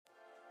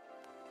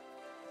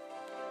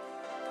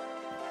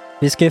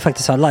Vi ska ju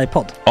faktiskt ha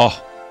livepodd. Ja,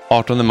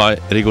 18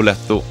 maj,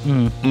 Rigoletto.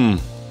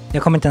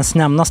 Jag kommer inte ens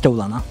nämna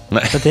stolarna.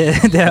 Nej. För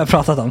det har jag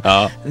pratat om.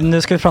 Ja.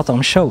 Nu ska vi prata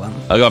om showen.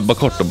 Ja, bara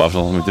kort då, bara för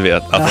de som inte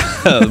vet.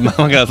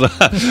 Man kan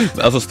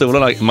alltså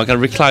stolarna, man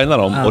kan reclina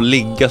dem och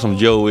ligga som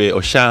Joey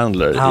och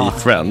Chandler i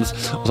Friends.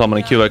 Och så har man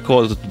en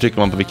QR-kod och så trycker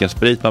man på vilken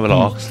sprit man vill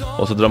ha.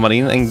 Och så drar man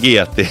in en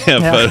GT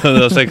för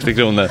 160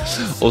 kronor.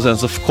 Och sen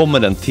så kommer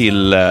den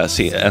till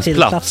ens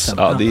plats.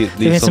 Ja, det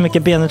finns så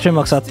mycket benutrymme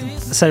också att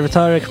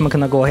servitörer kommer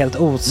kunna gå helt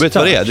ostört. Vet du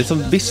vad det är? Det är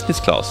som business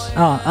class.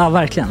 Ja,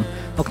 verkligen.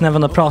 Och när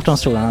man då pratar om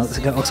stolarna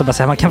så kan jag också bara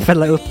säga att man kan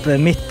fälla upp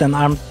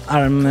mitten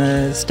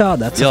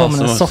armstödet så får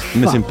man en soffa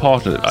med sin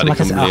partner. Ja, det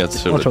kommer bli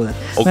helt otroligt.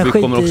 Och men vi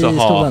kommer också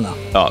stolarna.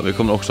 vi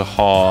kommer också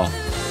ha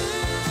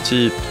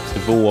typ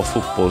 2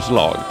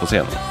 fotbollslag på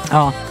scenen.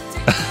 Ja.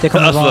 Det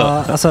kommer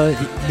vara, alltså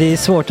det är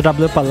svårt att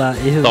rabbla upp alla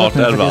i huvudet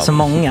nu för det är så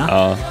många.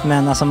 Ja.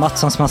 Men alltså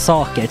Mattssons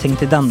massaker, tänk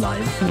till den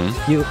live.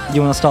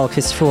 Jonas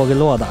Dahlqvists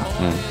frågelåda.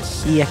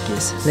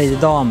 Ekis, Lady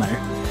Damer.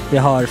 Vi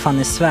har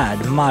Fanny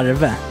Svärd,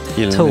 Marve,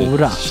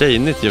 Tora.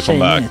 Tjejnytt gör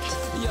comeback.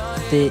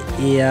 Det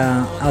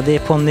är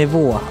på en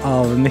nivå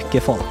av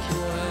mycket folk.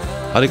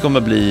 Ja, det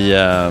kommer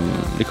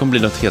bli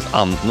något helt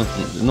annat.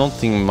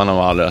 Någonting man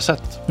har aldrig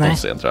sett på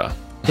scen, tror jag.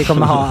 Det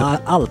kommer ha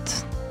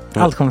allt.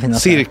 Allt kommer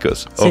finnas.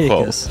 Cirkus.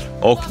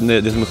 Och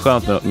det som är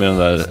skönt med de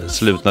där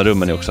slutna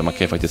rummen är också att man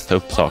kan ju faktiskt ta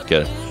upp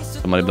saker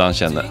som man ibland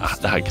känner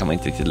det här kan man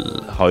inte riktigt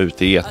ha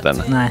ute i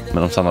etern. Nej.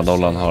 Men om Sanna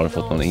Dollan har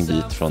fått någon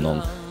invit från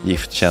någon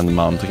giftkänd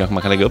man så kanske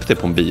man kan lägga upp det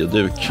på en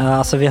bioduk. Ja,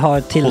 alltså vi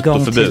har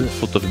tillgång till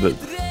fotoförbud.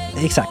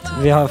 Exakt,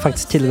 vi har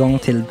faktiskt tillgång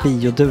till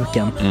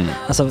bioduken.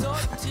 Alltså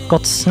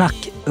gott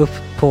snack upp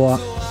på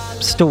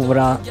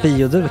stora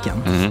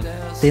bioduken.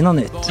 Det är något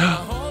nytt.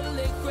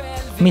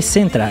 Missa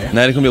inte det här.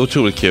 Nej, det kommer bli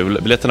otroligt kul.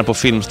 Biljetterna på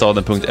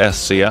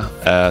filmstaden.se.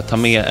 Ta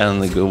med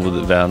en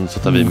god vän så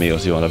tar vi med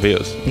oss Johan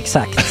Rabaeus.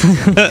 Exakt.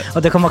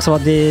 Och det kommer också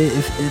vara det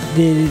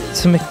är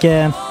så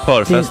mycket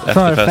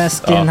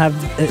förfest i den här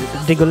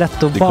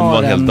Rigoletto-baren. Det kommer vara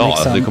en hel dag.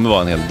 Liksom. Det kommer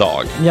vara en hel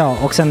dag. Ja,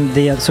 och sen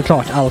det är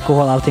såklart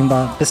alkohol, allting.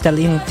 Bara beställ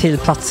in till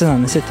platserna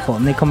ni sitter på.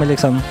 Ni kommer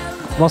liksom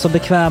vara så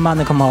bekväma,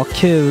 ni kommer ha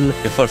kul.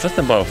 Är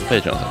förfesten bara för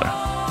Patreon eller?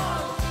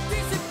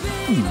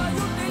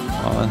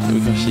 Ja,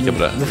 vi kan kika på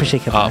det. Vi får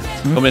kika på det.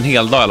 Det kommer en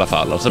hel dag i alla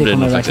fall. Och så blir det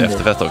någon slags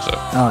efterfest också.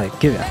 Ja,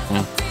 gud ja.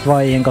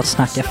 Vad är en gott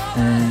snack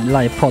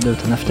livepodd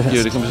utan efterfest?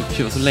 Gud, det kommer bli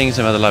kul. Så länge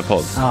sedan vi hade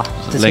livepodd. Ja,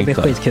 det ska bli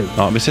skitkul.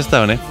 Ja, vi ses där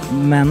hörni.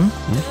 Men,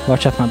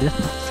 vart köper man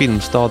biljetterna?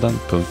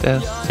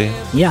 Filmstaden.se.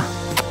 Ja,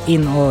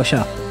 in och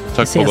köp.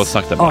 Tack på gott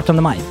snack där.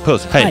 18 maj.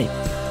 Puss, hej.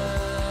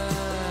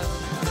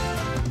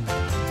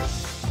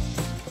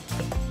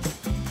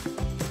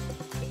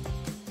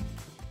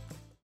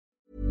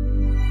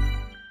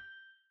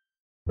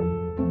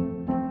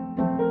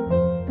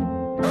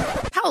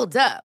 Hold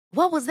up.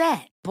 What was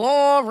that?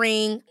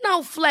 Boring.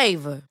 No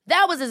flavor.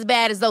 That was as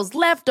bad as those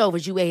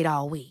leftovers you ate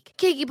all week.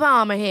 Keke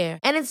Palmer here,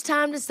 and it's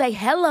time to say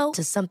hello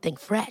to something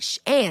fresh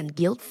and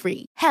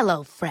guilt-free.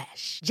 Hello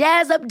Fresh.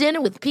 Jazz up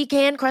dinner with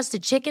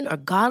pecan-crusted chicken or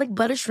garlic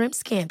butter shrimp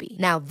scampi.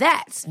 Now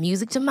that's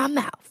music to my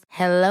mouth.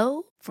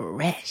 Hello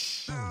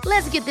Fresh.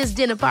 Let's get this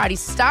dinner party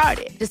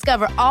started.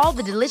 Discover all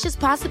the delicious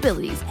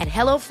possibilities at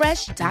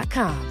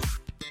hellofresh.com.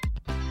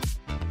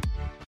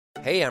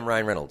 Hey, I'm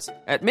Ryan Reynolds.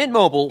 At Mint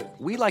Mobile,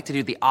 we like to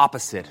do the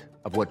opposite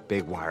of what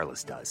Big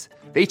Wireless does.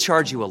 They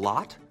charge you a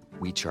lot,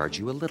 we charge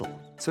you a little.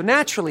 So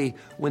naturally,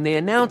 when they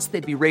announced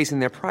they'd be raising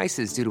their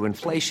prices due to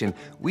inflation,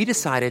 we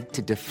decided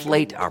to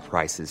deflate our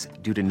prices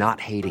due to not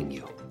hating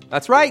you.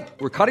 That's right.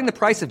 We're cutting the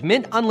price of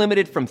Mint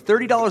Unlimited from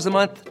 $30 a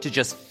month to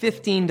just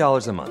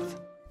 $15 a month.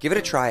 Give it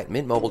a try at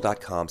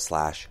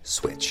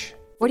mintmobile.com/switch.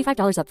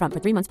 $45 up front for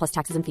 3 months plus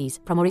taxes and fees.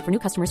 Promo rate for new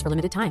customers for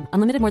limited time.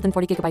 Unlimited more than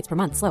 40 gigabytes per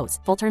month. Slows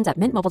full terms at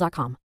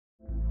mintmobile.com.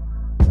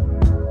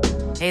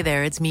 Hey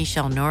there, it's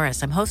Michelle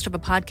Norris. I'm host of a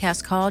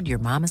podcast called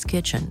Your Mama's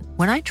Kitchen.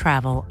 When I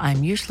travel,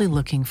 I'm usually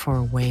looking for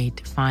a way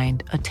to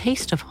find a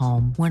taste of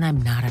home when I'm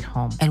not at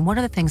home. And one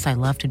of the things I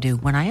love to do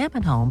when I am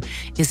at home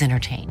is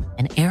entertain.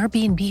 And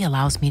Airbnb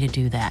allows me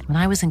to do that.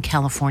 When I was in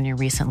California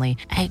recently,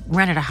 I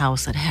rented a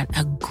house that had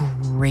a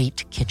great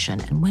kitchen.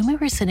 And when we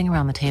were sitting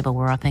around the table,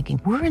 we're all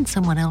thinking, we're in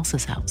someone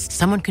else's house.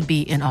 Someone could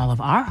be in all of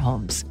our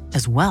homes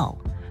as well.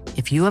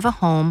 If you have a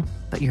home,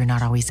 but you're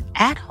not always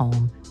at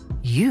home,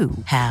 you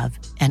have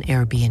an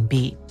Airbnb.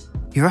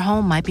 Your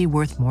home might be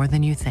worth more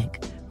than you think.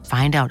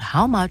 Find out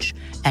how much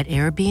at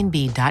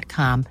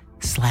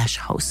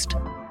airbnb.com/host.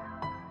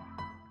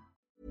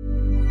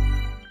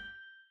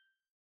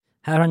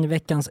 Här har ni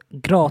veckans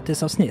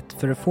gratisavsnitt.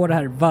 För att få det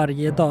här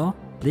varje dag,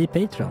 bli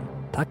Patreon.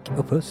 Tack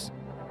och puss.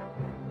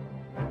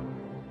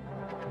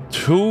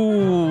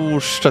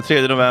 Torsdag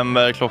 3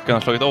 november, klockan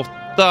har slagit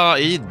 8.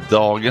 I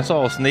dagens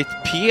avsnitt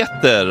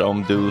Peter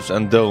om do's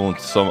and don'ts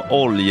som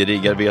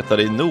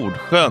oljerigarbetare i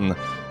Nordsjön.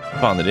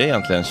 Fan är det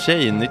egentligen?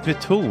 Tjejnytt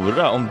med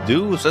Tora om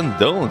do's and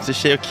don'ts i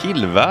tjej- och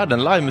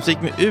killvärlden. Livemusik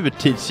med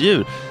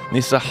urtidsdjur.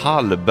 Nissa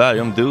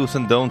Hallberg om do's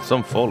and don'ts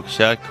som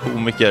folkkär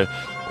komiker.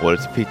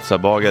 Årets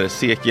pizzabagare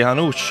Seki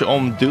Hanoush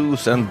om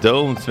do's and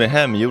don'ts med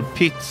hemgjord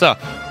pizza.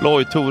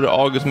 Lloyd, Tore,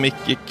 August,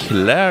 Micke,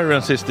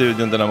 Clarence i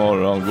studion denna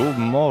morgon. God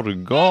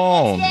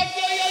morgon!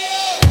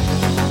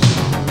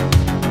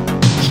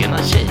 Tjena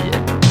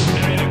tjejer!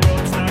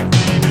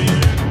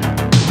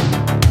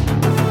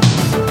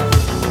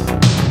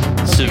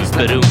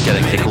 Superrunkare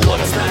Gregor.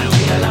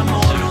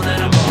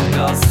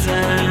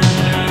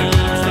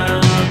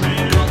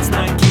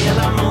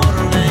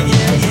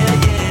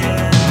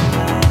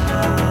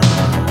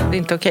 Det är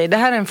inte okej. Det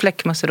här är en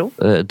fläckmussero.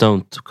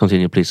 Don't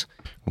continue please.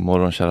 God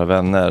morgon kära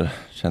vänner.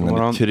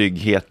 Känner ni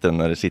tryggheten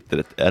när det sitter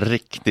ett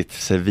riktigt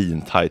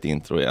svintajt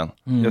intro igen?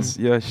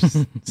 Jag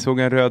såg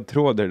en röd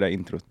tråd i det där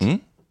introt.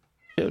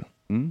 Kul.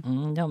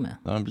 Jag med.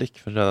 Du har en blick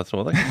för röda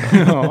trådar.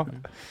 Ja.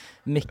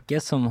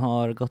 Mycket som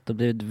har gått och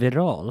blivit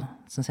viral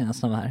sen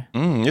senast de här.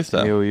 Just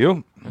det. Jo.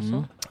 Just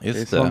det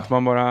är sånt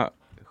man bara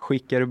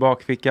skickar i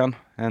bakfickan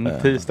en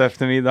tisdag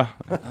eftermiddag.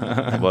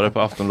 Var det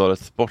på Aftonbladet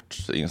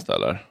Sports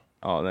inställer?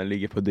 Ja, den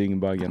ligger på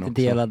dyngbaggen också.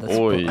 Det delades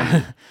Oj.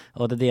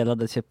 och det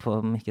delades ju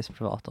på Mickes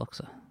privat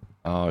också.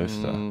 Ja,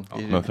 just det.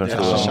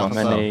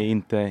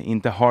 Men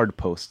inte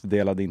hardpost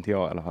delade inte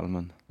jag i alla fall.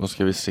 Men... Då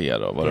ska vi se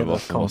då vad det var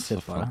som var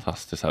så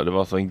fantastiskt här. Det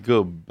var så en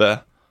gubbe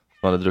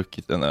som hade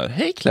druckit en öl.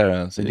 Hej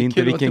Clarence! Det är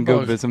inte vilken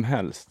gubbe som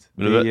helst.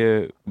 Det är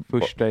ju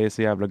första är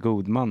så jävla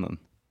god mannen.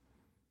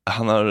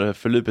 Han har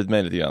förlupit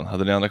mig lite grann.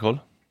 Hade ni andra koll?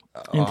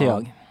 Inte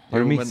jag. Har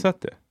du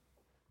missat det?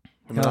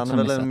 Men han är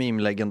väl en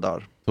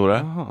meme-legendar. Tore?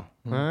 Jaha.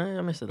 Nej,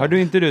 jag missade det. Har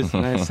du inte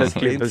sett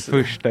klippet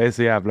första är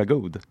så jävla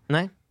god?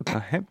 Nej.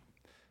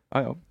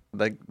 Ja.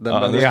 Det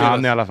är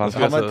han i alla fall.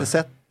 Har man inte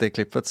sett det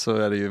klippet så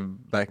är det ju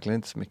verkligen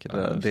inte så mycket.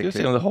 Ska vi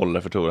se om det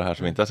håller för Tore här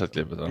som inte har sett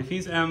klippet då. Det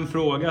finns en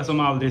fråga som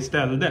aldrig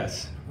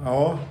ställdes.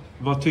 Ja.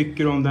 Vad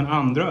tycker du om den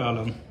andra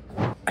ölen?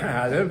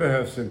 Nej, det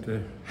behövs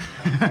inte.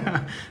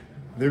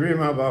 Det blir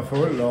man bara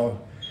full av.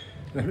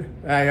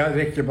 Nej, jag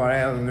dricker bara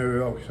en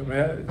nu också.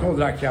 Men då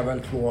drack jag väl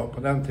 2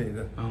 på den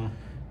tiden. Ja.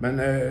 Men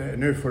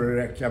nu får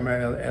det räcka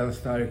med en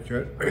stark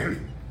öl.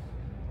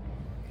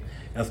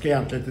 Jag ska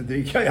egentligen inte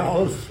dricka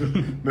alls,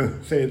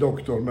 säger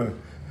doktorn. Men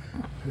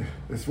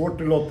det är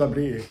svårt att låta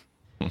bli.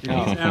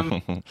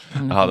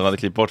 De hade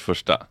klippt bort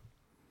första.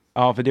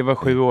 Ja, för det var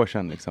 7 år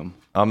sedan liksom.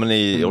 Ja, men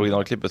i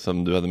originalklippet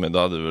som du hade med, då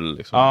hade du väl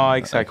liksom... Ja,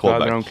 exakt. Då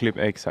hade de klipp,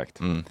 exakt.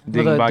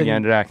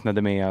 Dyngbaggen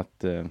räknade med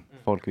att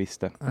folk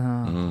visste.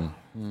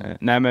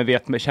 Nej,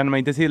 men känner man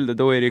inte till det,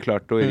 då är det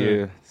klart, då är det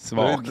ju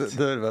svagt.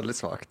 Det är väldigt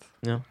svagt.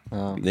 Ja.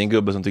 Det är en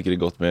gubbe som tycker det är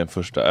gott med en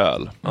första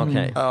öl.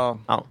 Okej. Ja.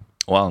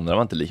 Och andra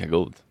var inte lika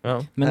god.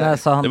 Ja. Men när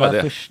sa han det var det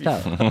det. första?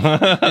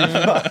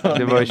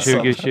 Det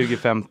var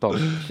 2015.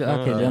 Okej, det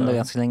är ändå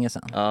ganska länge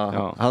sedan.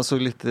 Ja. Han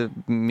såg lite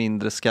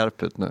mindre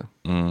skarp ut nu.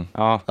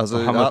 Ja, alltså,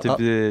 han var typ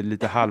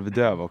lite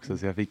halvdöv också,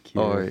 så jag fick det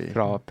var ju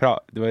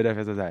därför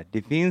jag sa så här.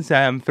 Det finns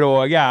en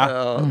fråga.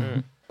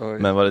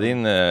 Men var det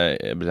din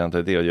briljanta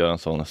idé att göra en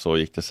sån så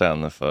gick det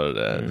sen för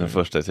den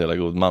första är så jävla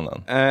god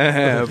mannen?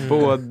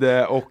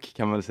 Både och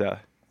kan man väl säga.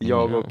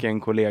 Jag och en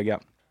kollega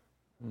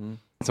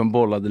som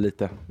bollade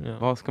lite. Ja.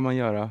 Vad ska man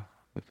göra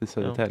för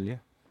Södertälje?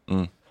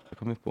 Jag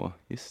kom på,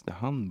 just det,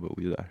 han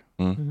bor ju där.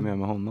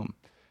 Med honom.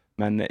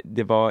 Men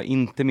det var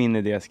inte min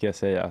idé, ska jag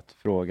säga, att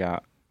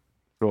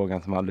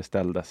frågan som aldrig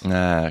ställdes.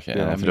 Nej,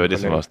 okej. För det var det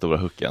som var stora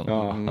hooken.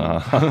 Ja.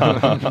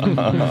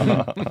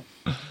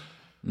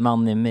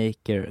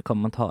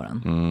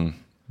 Moneymaker-kommentaren.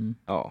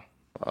 Ja,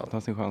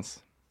 ta sin chans.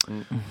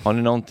 Har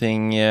ni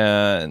någonting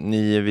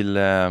ni vill...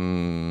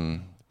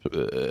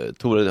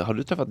 Tore, har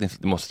du träffat Nils?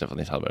 Du måste träffa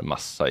Nils Hallberg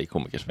massa i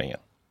komikersvängen.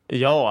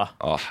 Ja,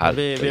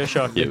 vi har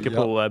kört mycket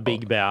på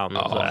Big Ben.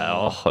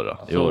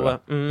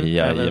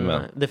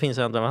 Det finns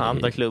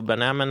andra klubbar.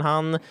 Nej,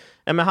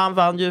 men han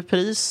vann ju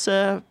pris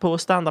på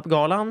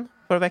stand-up-galan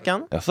förra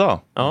veckan. Jaså?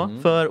 Ja,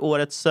 för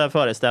årets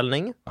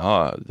föreställning.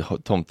 Ja,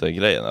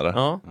 tomtegrejen eller?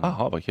 Ja.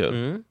 Jaha, vad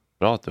kul.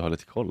 Bra att du har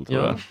lite koll,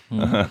 tror jag.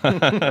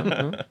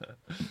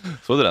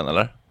 Såg du den,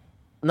 eller?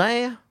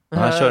 Nej.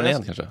 Han kör den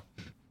igen kanske?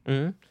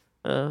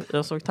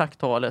 Jag såg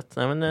tacktalet.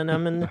 Nej,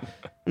 men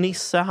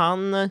Nisse,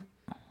 han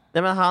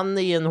är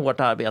en hårt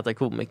arbetande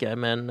komiker,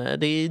 men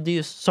det är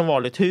ju som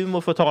vanligt,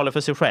 humor får tala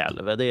för sig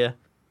själv.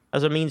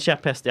 Alltså min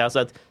käpphäst är alltså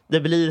att det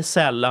blir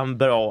sällan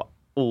bra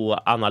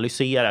att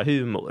analysera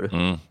humor.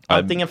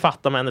 Antingen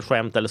fattar man ett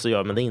skämt eller så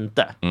gör man det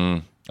inte.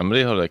 Ja, men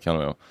det håller jag kan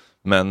med om.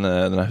 Men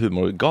den här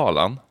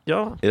humorgalan,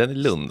 är den i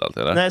Lund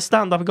alltid, eller? Nej,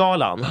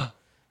 stand-up-galan.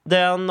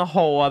 Den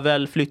har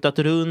väl flyttat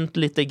runt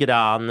lite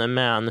grann,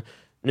 men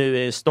nu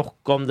i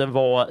Stockholm, den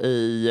var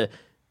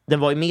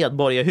i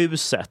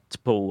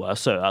Medborgarhuset på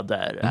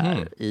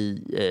Söder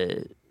i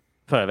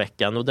förra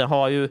veckan. Och det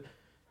har ju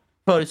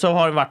förut så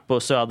har den varit på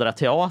Södra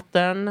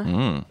Teatern.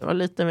 Det var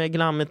lite mer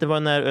glammigt. Det var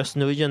när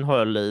Östnöjen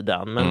höll i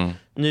den. Men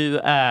nu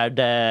är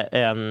det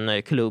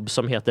en klubb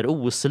som heter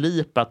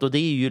Oslipat. Och det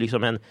är ju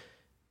liksom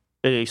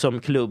en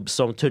klubb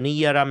som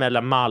turnerar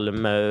mellan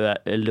Malmö,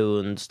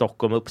 Lund,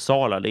 Stockholm och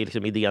Uppsala. Det är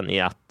liksom idén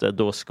är att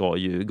då ska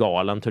ju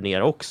galan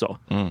turnera också.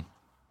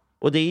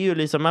 Och det är ju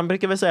liksom, man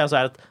brukar väl säga så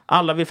här att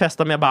alla vill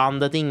festa med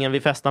bandet, ingen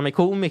vill festa med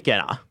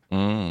komikerna.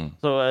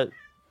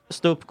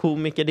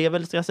 ståuppkomiker, det är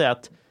väl, ska jag säga,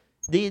 att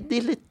det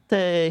är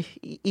lite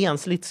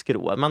ensligt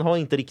skrå. Man har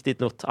inte riktigt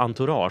något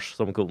entourage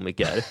som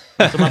komiker.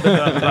 Så man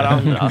behöver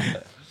varandra.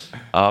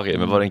 Okej,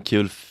 men var det en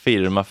kul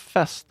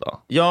firmafest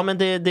då? Ja, men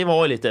det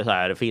var ju lite så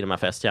här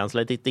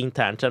firmafestkänsla, lite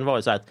internt. Sen var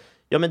det så här att,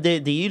 ja, men det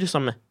är ju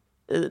liksom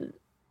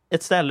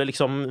ett ställe,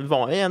 liksom,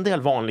 en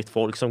del vanligt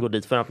folk som går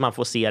dit för att man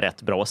får se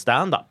rätt bra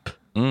stand-up.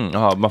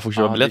 Ja, man får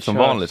köpa biljett som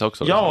vanligt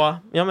också. Ja,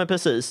 ja, men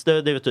precis. Det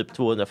är typ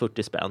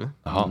 240 spänn.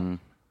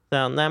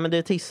 Sen, nej, men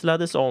det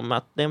tisslades om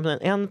att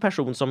en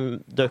person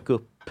som dök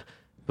upp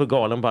på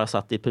galan bara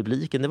satt i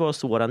publiken. Det var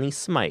Soran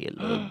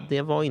Ismail.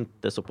 Det var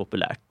inte så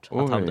populärt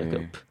att han dök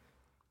upp.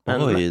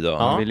 Men, oj då.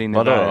 Ja.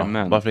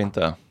 Varför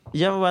inte?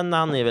 Ja, men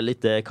han är väl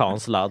lite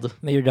kanslad.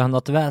 Men gjorde han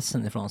något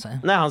väsen ifrån sig?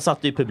 Nej, han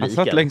satt i publiken.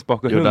 Han satt längst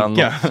bak och gjorde han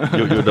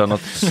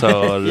något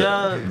sörväsen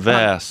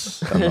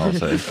av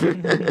sig?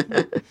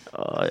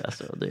 Ja,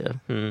 alltså det...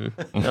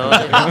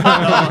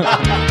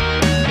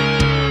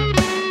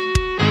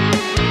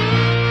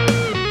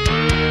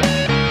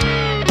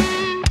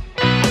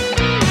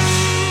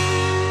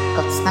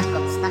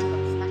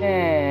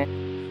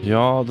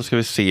 Ja, då ska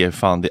vi se hur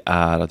fan det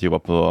är att jobba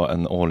på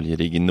en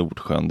oljerigg i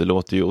Nordsjön. Det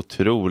låter ju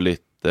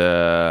otroligt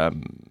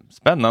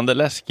spännande,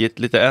 läskigt,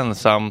 lite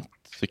ensamt,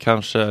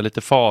 kanske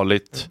lite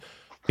farligt.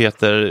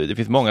 Peter, det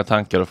finns många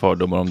tankar och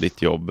fördomar om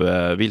ditt jobb.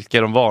 Vilka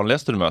är de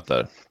vanligaste du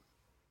möter?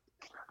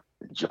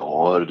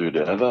 Ja, du,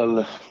 det är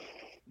väl...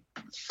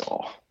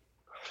 Ja,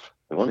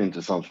 det var en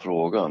intressant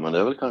fråga, men det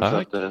är väl kanske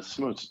att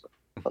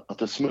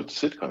det är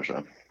smutsigt kanske.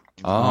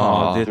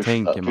 Det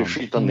tänker man. Att vi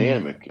skitar ner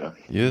mycket.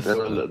 Just det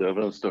är väl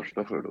den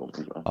största fördomen.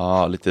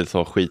 Ja, lite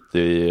så skit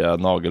i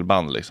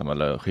nagelband liksom,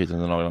 eller skit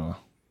under naglarna.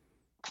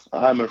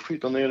 Nej, men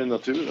skita ner i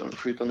naturen,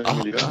 skita ner i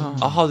miljön.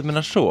 Jaha, du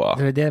menar så?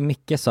 Det är det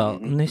Micke sa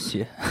nyss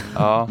ju.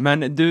 Ja.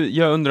 Men du,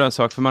 jag undrar en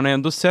sak, för man har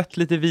ändå sett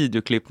lite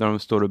videoklipp när de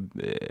står och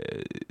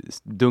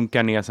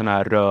dunkar ner såna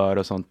här rör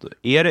och sånt.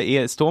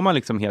 Står man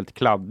liksom helt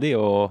kladdig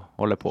och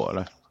håller på,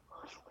 eller?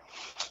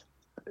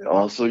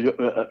 Ja, alltså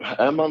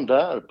är man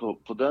där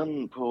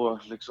på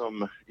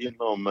liksom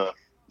inom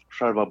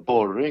själva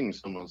borring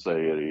som de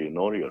säger i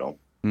Norge då.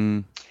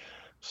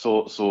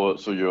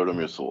 Så gör de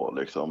ju så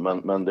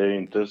liksom. Men det är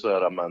inte så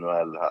här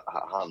manuell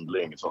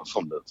handling som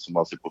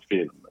man ser på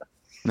film.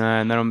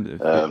 Nej, när de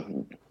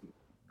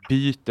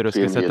byter och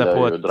ska sätta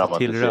på ett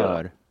till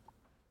rör.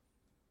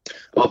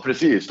 Ja,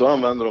 precis. Då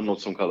använder de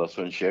något som kallas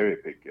för en cherry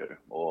picker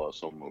och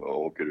som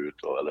åker ut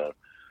då, eller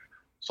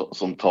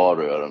som tar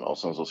rören och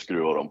sen så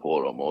skruvar de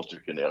på dem och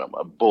trycker ner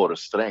dem.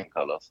 Borrsträng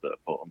kallas det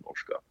på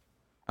norska.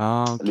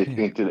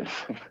 Okay.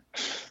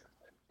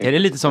 Är det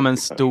lite som en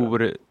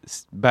stor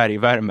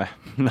bergvärme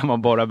när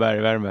man borrar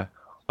bergvärme?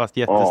 Fast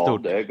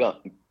jättestort. Ja, det är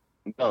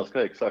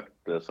ganska exakt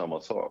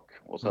samma sak.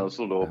 Och sen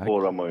så då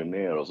borrar man ju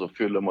ner och så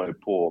fyller man ju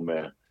på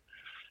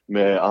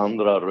med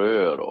andra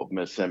rör och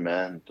med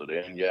cement, och det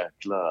är en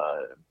jäkla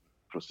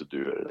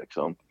procedur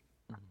liksom.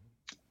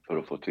 För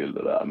att få till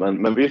det där.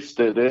 Men visst,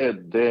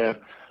 det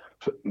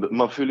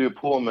man fyller ju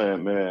på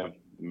med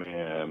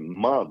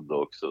madd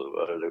också,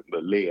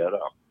 eller lera.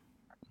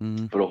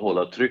 För att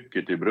hålla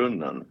trycket i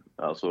brunnen.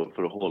 Alltså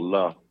för att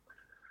hålla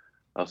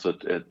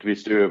ett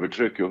visst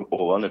övertryck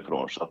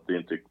ovanifrån så att det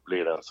inte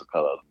blir en så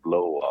kallad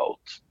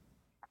blowout.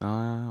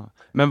 Ja.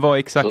 Men vad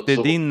exakt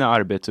är din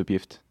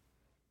arbetsuppgift?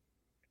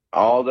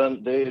 Ja,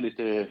 den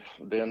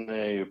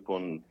är ju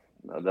på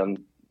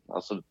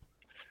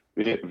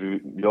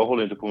jag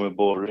håller inte på med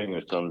borring,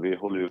 utan vi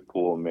håller ju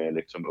på med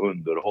liksom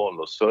underhåll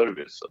och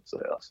service så att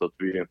säga. Så att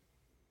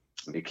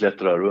vi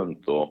klättrar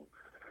runt och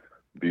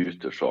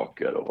byter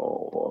saker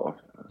och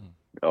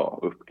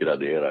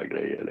uppgraderar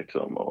grejer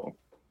liksom och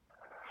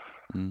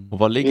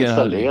vad ligger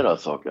installera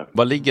saker.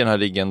 Vad ligger den här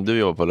riggen du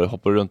jobbar på, eller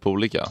hoppar du runt på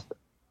olika?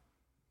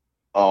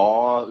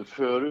 Ja,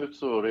 förut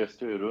så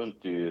reste jag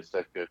runt i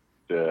säkert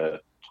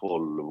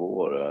 10-12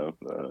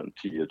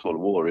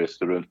 år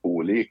reste runt på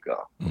olika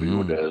och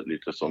gjorde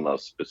lite sådana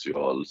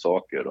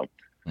specialsaker då.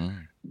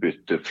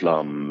 Bytte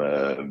flam,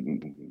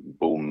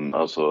 bom,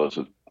 alltså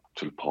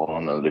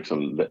tulpanen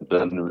liksom,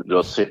 du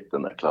har sett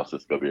den här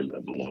klassiska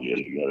bilden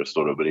när det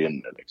står och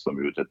brinner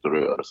liksom ut ett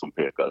rör som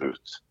pekar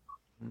ut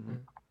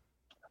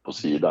på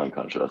sidan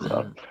kanske så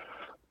här.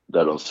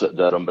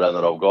 Där de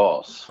bränner av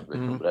gas,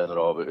 de bränner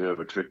av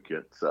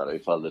övertrycket så här,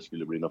 ifall det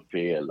skulle bli något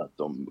fel att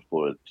de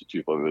får ett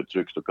typ av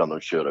övertryck, då kan de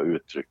köra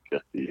ut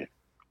trycket i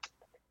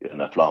den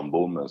här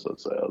flambommen så att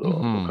säga. Då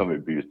kan vi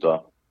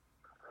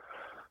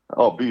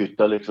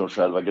byta liksom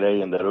själva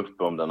grejen där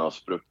uppe om den har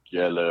spruckit,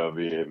 eller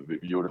vi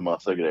gjorde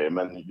massa grejer.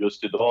 Men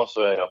just idag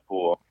så är jag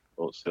på,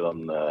 och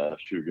sedan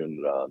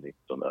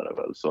 2019 är det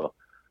väl, så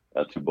är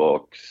jag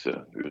tillbaks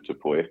ute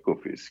på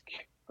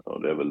Ekofisk.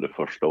 Och det är väl det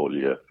första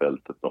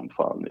oljefältet de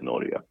fann i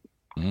Norge.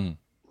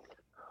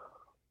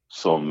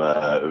 Som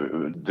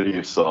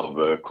drivs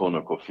av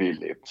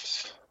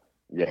ConocoPhillips,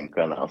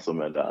 jänkarna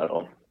som är där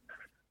och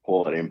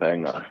håller in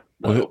pengar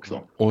där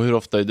också. Och hur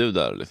ofta är du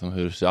där? Liksom,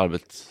 hur ser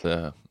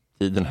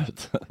arbetstiden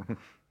ut?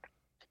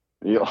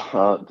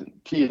 Ja,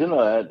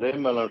 tiderna är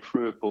mellan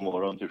 7 på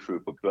morgonen till 7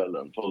 på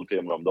kvällen. 12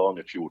 timmar om dagen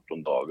i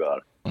 14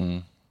 dagar.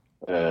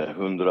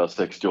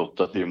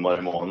 168 timmar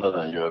i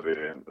månaden gör vi,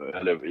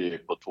 eller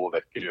på 2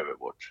 veckor gör vi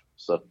bort.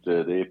 Så att det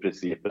är i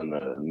princip en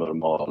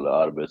normal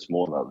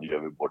arbetsmånad gör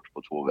vi bort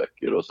på 2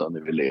 veckor och sen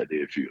är vi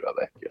lediga i 4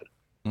 veckor.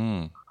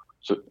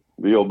 Så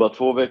vi jobbar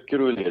 2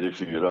 veckor och är lediga i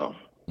 4.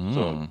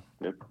 Så,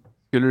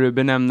 Skulle du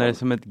benämna det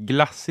som ett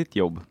glassigt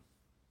jobb?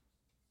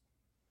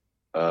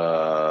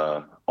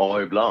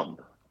 Ja, ibland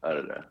är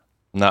det.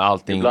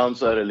 Ibland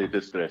så är det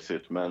lite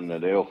stressigt, men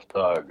det är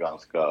ofta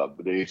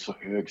det är så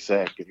hög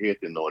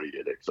säkerhet i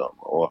Norge liksom.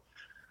 Och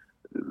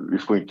vi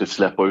får inte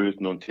släppa ut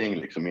någonting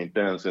liksom, inte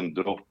ens en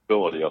droppe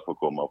olja får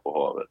komma på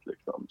havet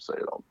liksom,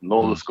 säger de.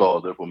 0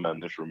 skador på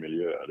människor och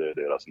miljö, det är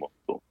deras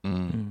motto.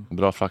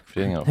 Bra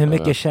fackföreningar. Hur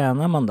mycket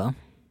tjänar man då?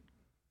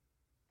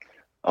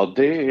 Ja,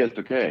 det är helt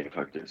okej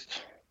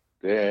faktiskt.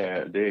 Det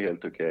är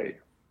helt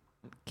okej.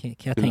 Kan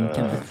jag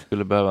tänka mig.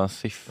 Skulle behöva en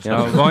siffra.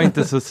 Ja, var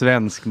inte så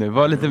svensk nu.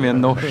 Var lite mer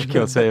norsk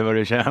och säg vad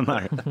du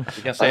tjänar.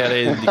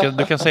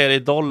 Du kan säga det i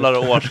dollar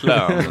och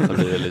årslön, så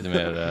blir det lite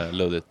mer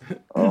luddigt.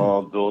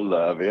 Ja,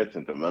 dollar, jag vet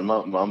inte. Men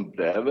man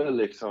det är väl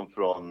liksom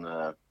från...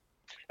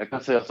 jag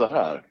kan säga så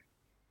här.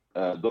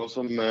 De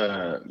som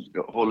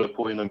håller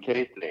på inom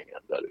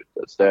cateringen där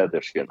ute,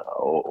 städerskorna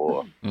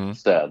och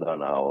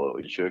städarna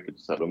och i köket,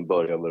 så här, de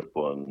börjar väl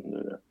på en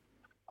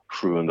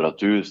 700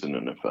 000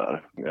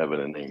 ungefär. Det är väl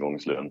en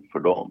ingångslön för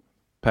dem.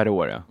 Per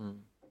år, ja.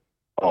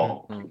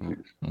 Ja.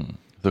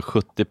 Så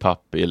 70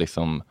 papp är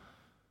liksom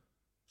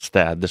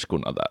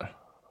städerskorna där.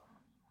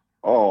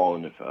 Ja,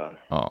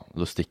 ungefär. Ja,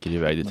 då sticker det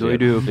iväg. Då är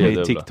du uppe i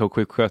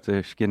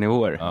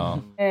TikTok-sjuksköterskenivåer.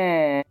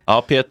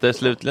 Ja, Peter,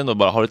 slutligen då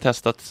bara. Har du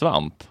testat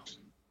svamp?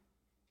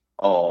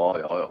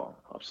 Ja,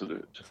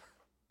 absolut.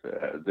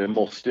 Det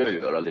måste jag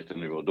göra lite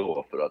nu och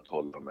då för att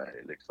hålla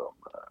mig liksom...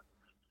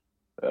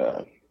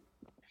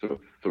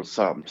 för att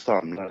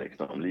samla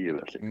liksom,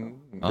 livet.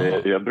 Liksom.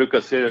 Jag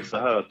brukar säga så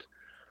här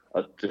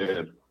att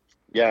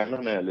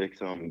hjärnan är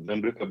liksom,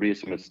 den brukar bli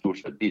som ett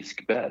stort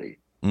diskberg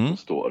som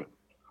står.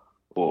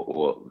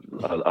 Och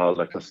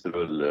alla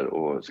kastruller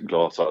och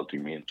glas och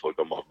allting med intork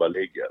och man bara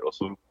ligger. Och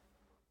så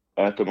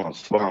äter man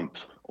svamp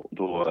och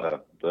då är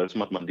det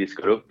som att man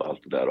diskar upp allt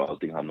det där och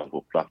allting hamnar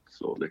på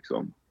plats och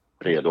liksom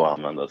redo att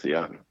användas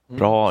igen.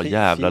 Bra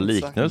jävla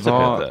liknelse,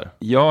 Peter.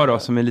 Jag då,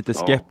 som är lite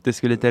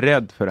skeptisk och lite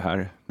rädd för det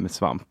här med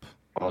svamp.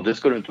 Ja, det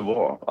ska du inte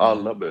vara.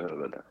 Alla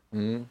behöver det.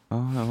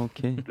 Ja,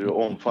 okej. Du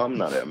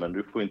omfamnar det, men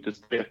du får inte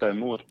streta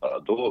emot bara.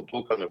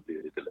 Då kan det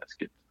bli lite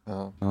läskigt.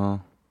 Ja.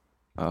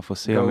 Jag får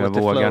se om jag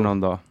vågar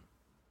någon dag.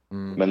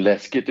 Men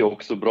läskigt är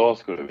också bra,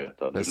 ska du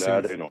veta. Du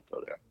lär dig något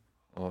av det.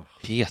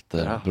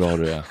 Peter, bra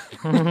du är.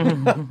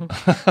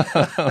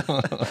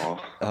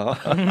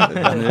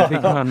 Nu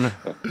fick man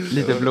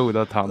lite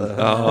blodad tand.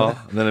 Ja,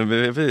 det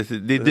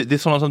är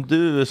sådana som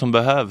du som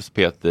behövs,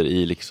 Peter,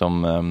 i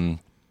liksom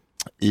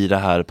i det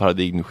här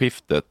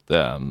paradigmskiftet.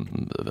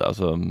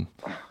 Alltså,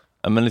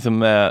 men liksom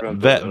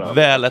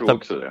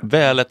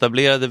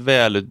väletablerade,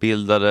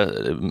 välutbildade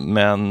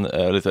män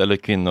eller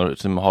kvinnor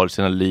som har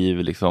sina liv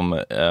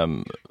liksom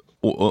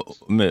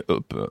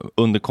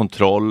under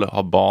kontroll,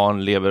 har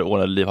barn, lever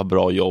ordnade liv, har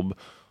bra jobb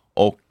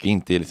och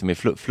inte liksom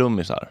är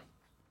flummisar.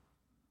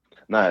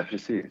 Nej,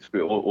 precis.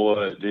 Och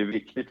det är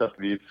viktigt att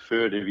vi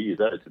för det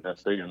vidare till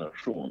nästa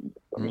generation.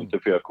 Inte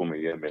för jag kommer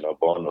ge mina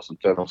barn och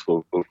sånt där, de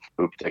ska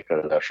upptäcka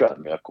det där själv.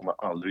 Men jag kommer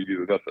aldrig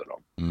ljuga för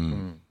dem.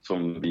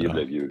 Som vi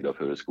blev ljugna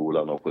för i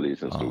skolan och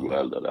polisen stod och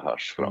eldade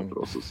hasch framför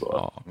oss och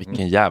sa.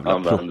 Vilken jävla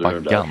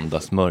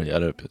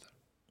propagandasmörjare, Peter.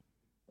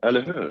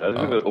 Eller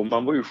hur? Och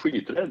man var ju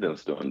skiträdd en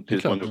stund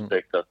tills man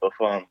upptäckte att vad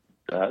fan,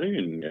 det här är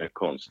ju inget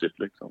konstigt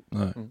liksom.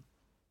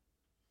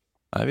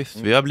 Nej, visst.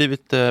 Vi har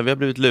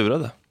blivit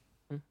lurade.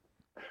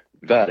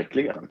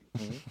 Verkligen.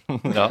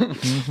 Ja.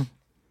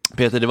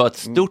 Peter, det var ett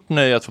stort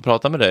nöje att få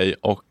prata med dig.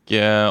 Och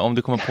om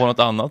du kommer på något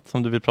annat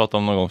som du vill prata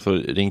om någon gång, så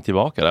ring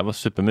tillbaka. Det var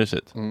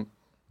supermysigt.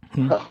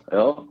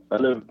 Ja,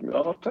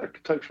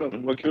 tack själv. Det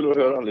var kul att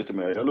höra lite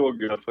mer. Jag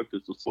låg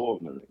faktiskt och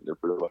sov nu,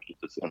 för det var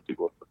lite sent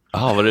igår.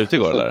 Jaha, var du ute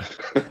igår eller?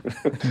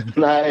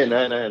 Nej.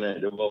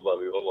 Det var bara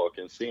vi var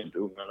vaken sent.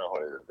 Ungarna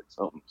har ju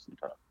liksom sånt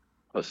här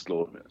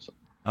höstlov nu.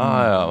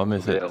 Ja, vad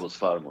mysigt. Det är hos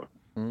farmor.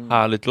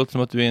 Härligt, låter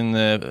som att du är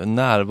en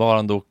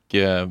närvarande och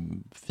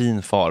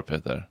fin far,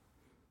 Peter.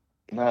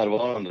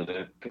 Närvarande, det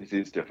är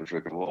precis det jag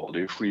försöker vara.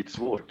 Det är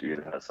skitsvårt i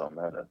det här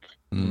samhället.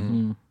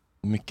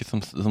 Mycket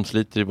som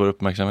sliter i vår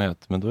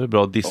uppmärksamhet. Men då är det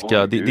bra att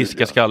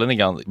diska skallen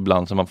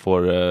ibland, så man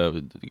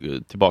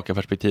får tillbaka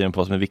perspektiven på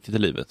vad som är viktigt i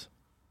livet.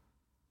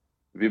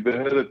 Vi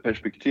behöver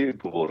perspektiv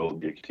på våra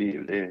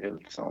objektiv, det är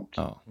helt sant.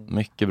 Ja,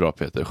 mycket bra,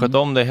 Peter. Sköt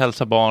om dig,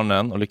 hälsa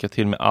barnen och lycka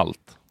till med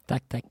allt.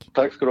 Tack.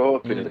 Tack ska du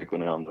ha, Fredrik och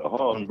ni andra.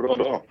 Ha en bra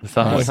dag.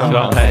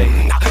 Detsamma. Hej.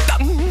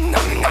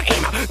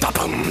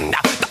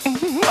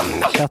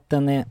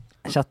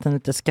 chatten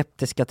lite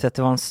skeptiska till att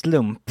det var en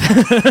slump.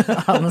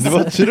 Det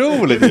var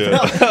otroligt ju.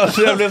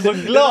 Alltså, jag blev så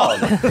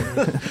glad.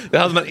 Det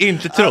hade man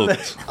inte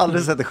trott.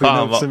 Aldrig sett det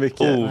skillnad upp så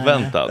mycket.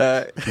 Oväntat.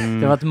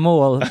 Det var ett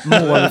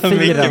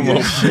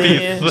målfirande.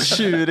 Det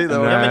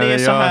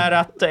är så här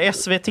att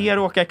SVT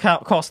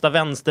råkar kasta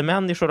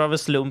vänstermänniskor av en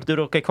slump. Du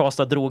råkar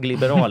kasta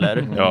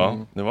drogliberaler. Ja,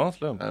 det var en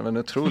slump. Det var en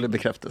otrolig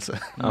bekräftelse.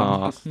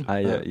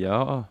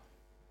 Ja.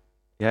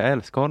 Jag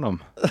älskar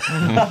honom.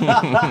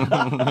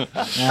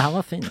 Ja, han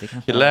var fin.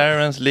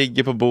 Clarence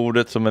ligger på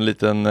bordet som en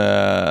liten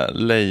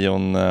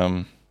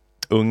lejonunge.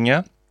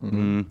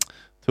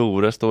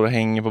 Tore står och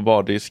hänger på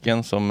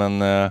bardisken som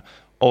en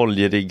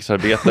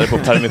oljeriggsarbetare på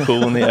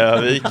permission i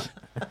Övik.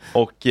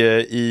 Och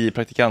i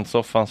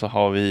praktikantsoffan så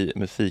har vi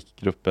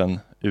musikgruppen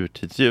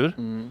Urtidsdjur.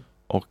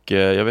 Och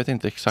jag vet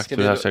inte exakt hur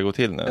det här ska gå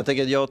till nu. Jag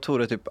tänker att jag och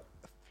Tore typ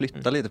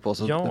flyttar lite på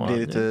så det blir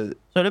lite...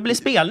 Så det blir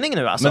spelning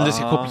nu alltså? Men det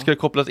ska det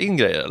kopplas in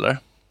grejer eller?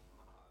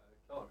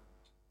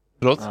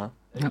 Förlåt?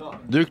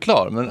 Du är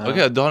klar, men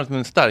okej, du har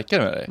en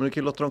starkare med dig. Men du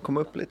kan ju låta dem komma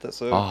upp lite.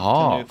 Så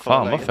aha,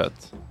 fan vad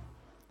fett.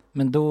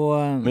 Men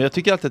jag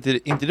tycker alltid att det är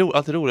inte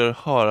alltid roligare att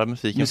höra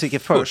musiken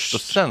först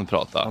och sen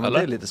prata. Ja, men eller?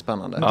 det är lite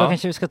spännande. Men då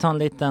kanske vi ska ta en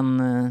liten...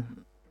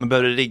 Men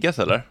behöver det riggas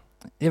eller?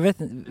 Jag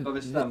vet inte. Ska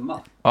vi stämma?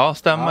 Ja,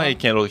 stämma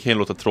kan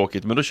låta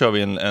tråkigt, men då kör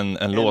vi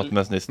en låt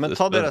med men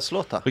ta deras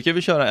låtar. Då kan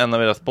vi köra en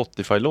av era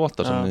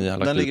Spotify-låtar som ni har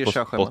lagt ut på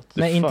Spotify.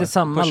 Nej, inte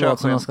samma låt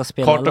som de ska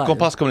spela Kart och live.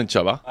 kompass kommer ni inte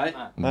köra, va?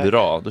 Nej.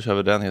 Bra, då kör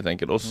vi den helt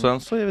enkelt. Och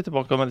sen så är vi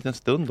tillbaka om en liten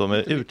stund då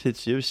med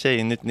Urtidsdjur,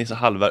 Tjejnytt, Nisse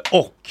Hallberg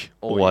och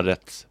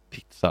årets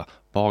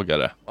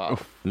pizzabagare.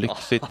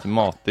 Lyxigt,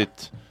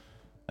 matigt.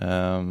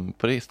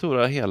 På det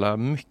stora hela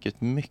mycket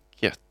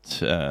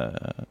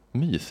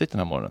mysigt den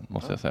här morgonen,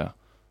 måste jag säga.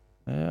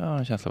 Jag har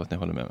en känsla av att ni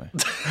håller med mig.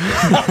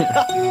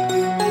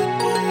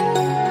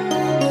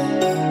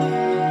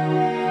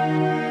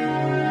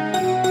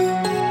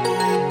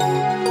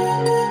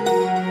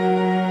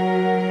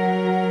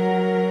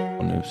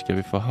 Och nu ska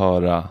vi få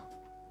höra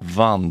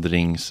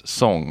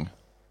vandringssång.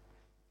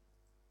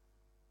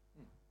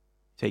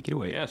 Take it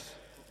away. Yes.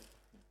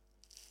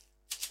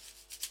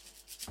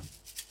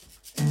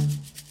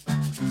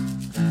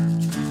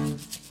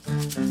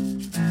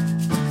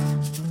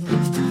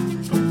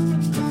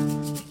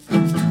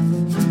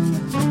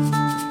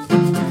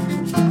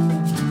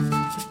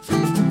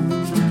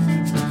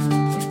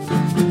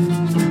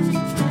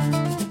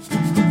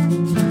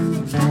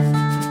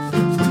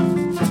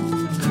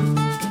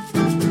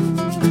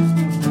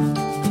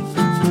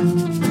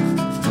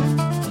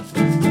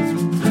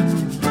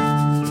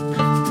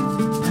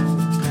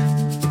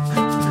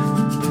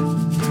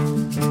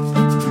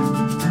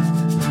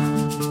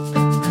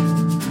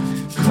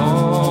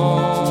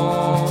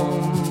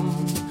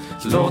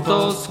 Låt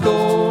oss gå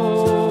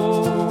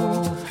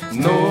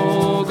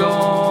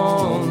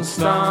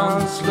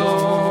någonstans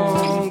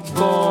långt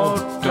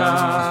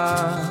borta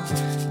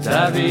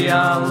där vi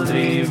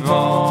aldrig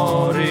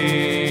varit.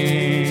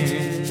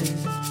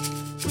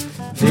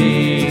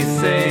 Det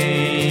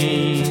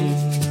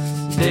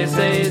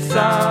sägs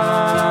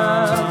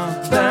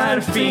att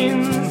där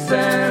finns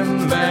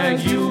en väg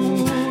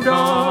gjord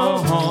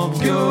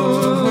av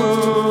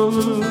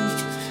guld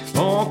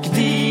och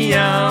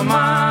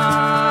diamant.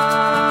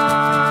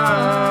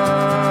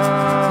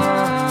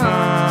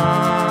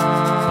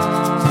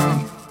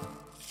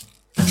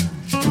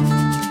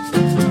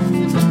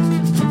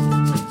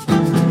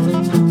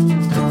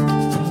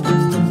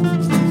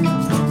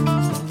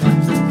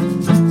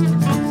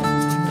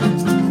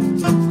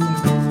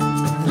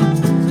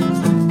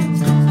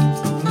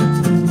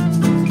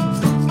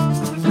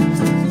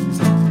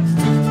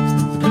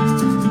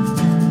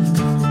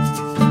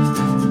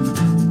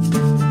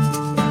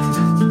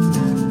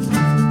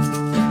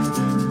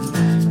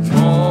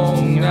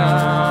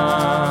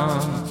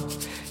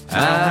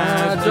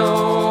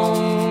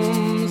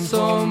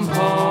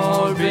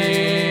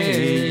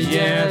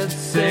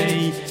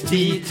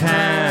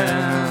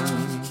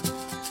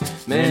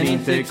 Men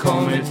inte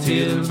kommer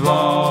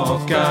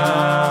tillbaka.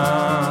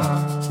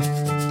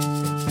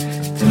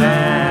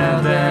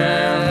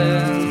 Träden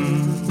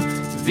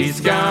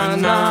viskar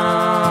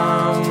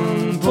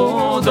namn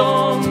på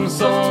dem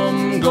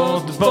som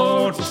gått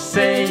bort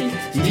sig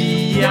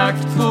i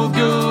jakt på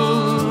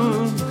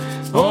guld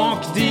och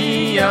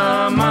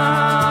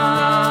diamant.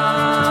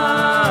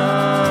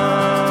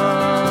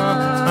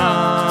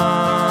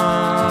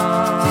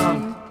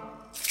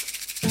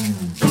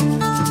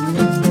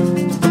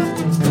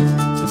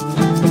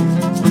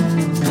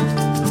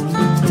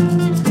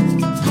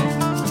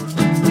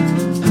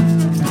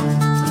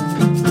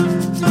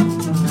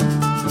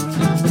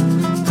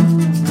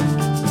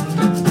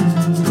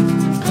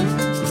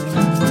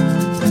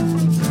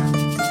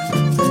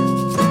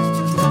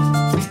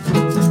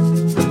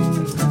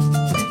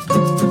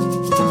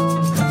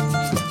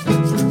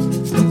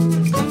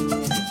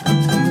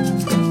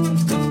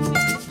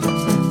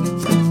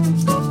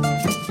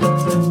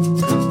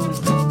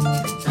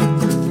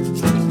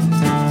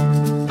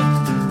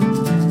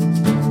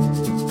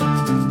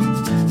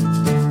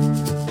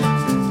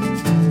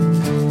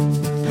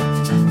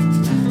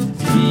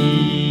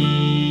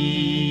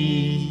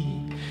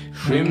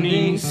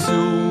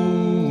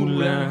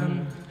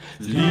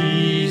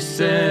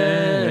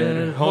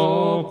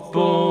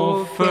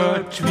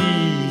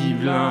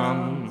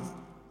 förtvivlan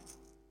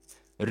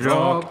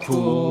rakt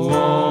på oss.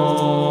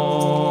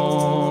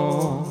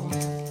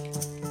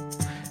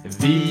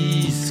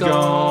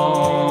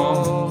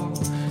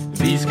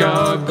 Vi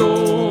ska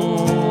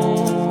gå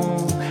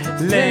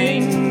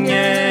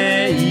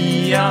länge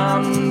i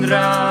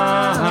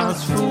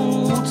andras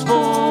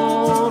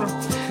fotspår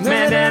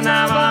med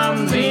denna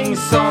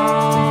vandringssång.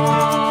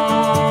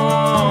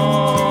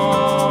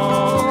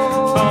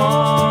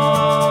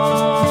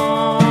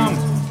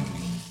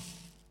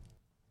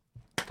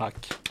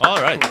 Tack. All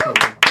right.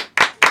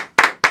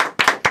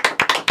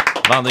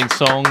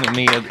 Vandringssång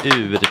med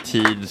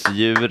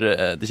urtidsdjur.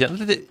 Det kändes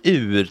lite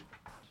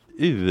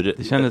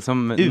det kändes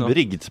som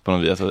urigt på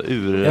något vis. Alltså,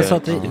 jag sa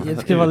att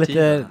det skulle vara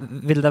lite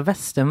vilda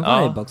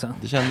västern-vibe också.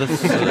 Det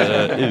kändes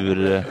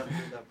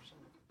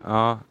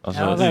Ja,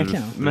 alltså, ja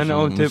verkligen. Men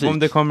om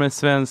det kommer en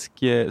svensk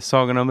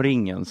Sagan om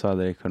ringen så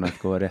hade det kunnat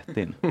gå rätt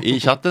in. I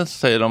chatten så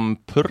säger de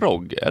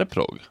progg. Är det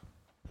progg?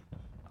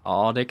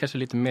 Ja, det är kanske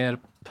lite mer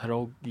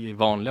progg i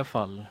vanliga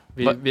fall.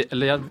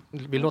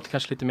 Vi låter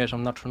kanske lite mer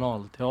som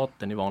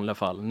Nationalteatern i vanliga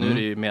fall. Nu är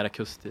det ju mer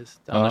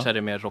akustiskt. Annars är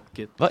det mer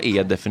rockigt. Vad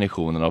är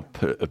definitionen av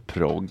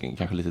progg?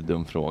 Kanske lite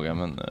dum fråga,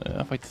 men jag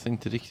har faktiskt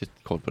inte riktigt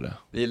koll på det.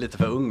 Vi är lite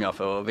för unga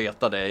för att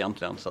veta det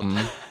egentligen. Så att...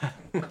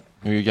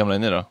 Hur gamla är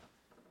ni då?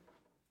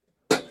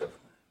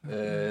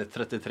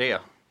 33.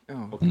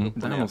 Ja, och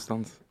där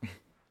någonstans.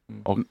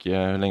 Och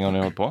hur länge har ni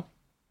hållit på?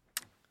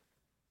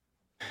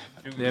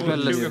 Det är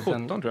väl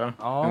 2017 tror jag.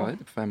 Ja, det är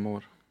 5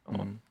 år.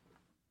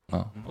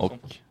 Ja.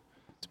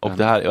 Och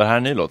det här, var det här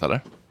en ny låt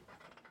eller?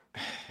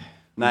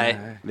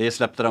 Nej, vi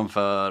släppte den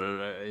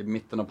i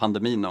mitten av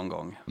pandemin någon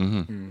gång.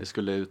 Vi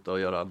skulle ut och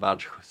göra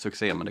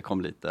världssuccé, men det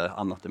kom lite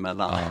annat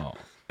emellan.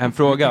 En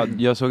fråga,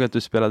 jag såg att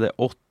du spelade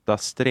 8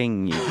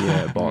 strängig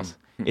bas.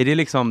 Är det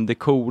liksom det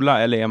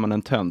coola eller är man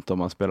en tönt om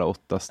man spelar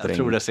 8 sträng? Jag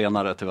tror det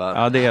senare tyvärr.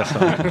 Ja, det är så.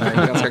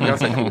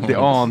 ganska coolt. Det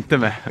ante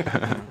mig.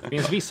 Det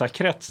finns vissa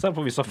kretsar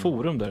på vissa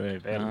forum där det är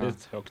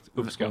väldigt högt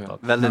uppskattat.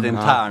 Väldigt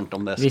internt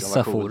om det ska vissa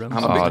vara coolt. forum.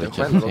 Han har byggt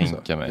det själv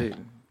också. Mig.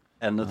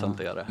 Ännu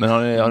töntigare. Men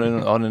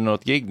har ni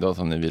något gig då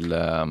som ni vill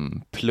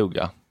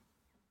plugga?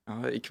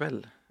 Ja,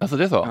 ikväll. Alltså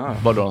det är så? Ja.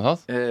 Var då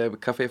någonstans?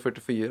 Café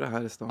 44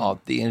 här i stan. Ja,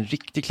 det är en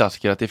riktig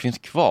klassiker att det finns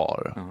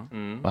kvar.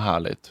 Vad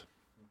härligt.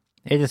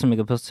 Är det som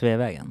ligger på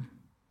Sveavägen?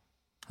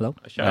 Hallå?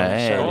 Nej,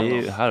 det är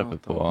ju här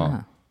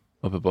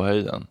uppe på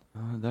höjden. Ja,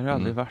 där har jag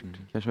aldrig varit.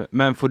 Kanske.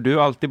 Men får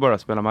du alltid bara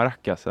spela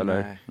maracas?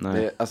 Eller?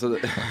 Nej.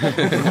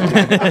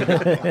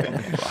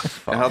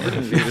 Jag hade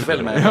en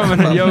virvel med. Ja,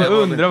 men jag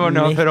undrar vad ni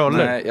har för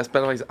roller. Nej, jag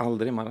spelar faktiskt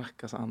aldrig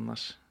maracas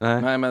annars.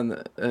 Nej, men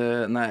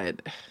nej.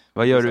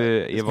 Vad gör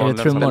du i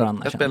vanliga?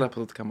 Jag spelar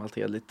på ett gammalt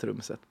hederligt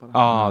trumset bara.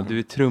 Ja, du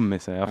är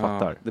trummis, jag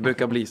fattar. Det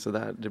brukar bli så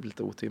där, det blir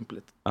lite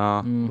otympligt.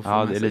 Ja,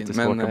 det är lite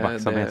svårt att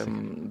baxa med sig.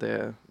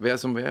 Vi har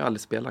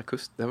aldrig spelat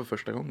akust, det här var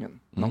första gången.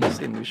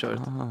 Någonsin vi kört.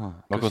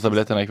 Vad kostar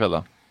biljetterna ikväll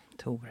då?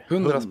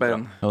 100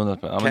 spänn. 100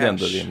 spänn, ja men det är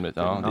ändå rimligt.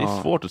 Ja, det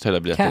är svårt att sälja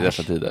biljetter i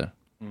dessa tider.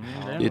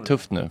 Det är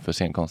tufft nu för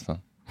scenkonsten.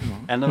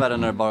 Ännu värre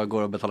när det bara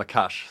går att betala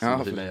cash.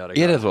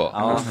 Är det så?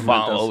 Ja,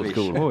 fan old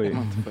school. Oj.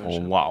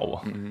 Wow.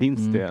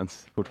 Finns det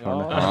ens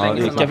fortfarande? Ja,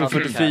 det är Café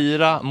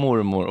 44,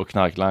 mormor och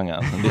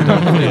knarklangen.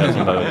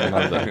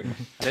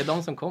 Det är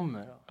de som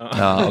kommer.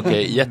 Ja,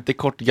 okej.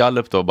 Jättekort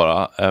gallup då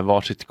bara.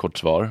 Varsitt kort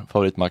svar.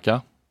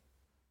 Favoritmacka?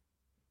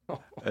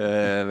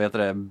 Vet du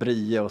det?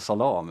 Brie och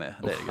salami.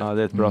 Det är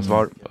ett bra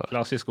svar.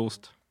 Klassisk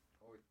ost.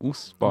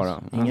 Ost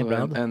bara. Inget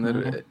bröd.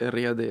 En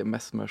redig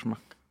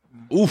messmörsmacka.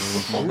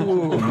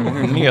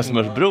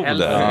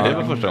 Mesmörsbroder. Det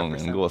var första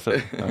gången.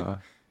 Gåset.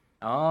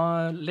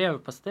 Ja,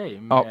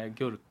 leverpastej med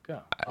gurka.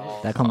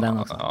 Där kom den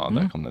också. Ja,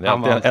 där kom den. Det är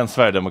alltid en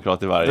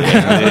sverigedemokrat i varje.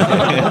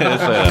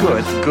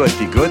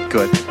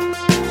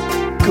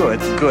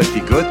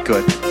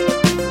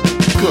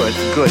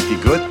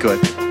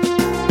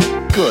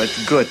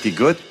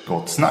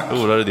 Gott snack.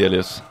 Tora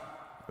Redelius.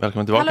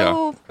 Välkommen tillbaka.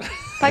 Hallå.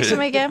 Tack så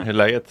mycket. Hur är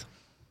läget?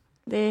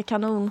 Det är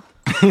kanon.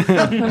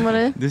 Hur mår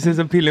du? Du ser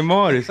så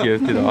pillemarisk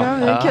ut idag. Ja,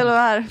 det är kul att vara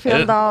här.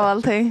 Fel dag och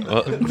allting.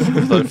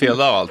 Står det fel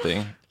dag och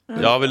allting?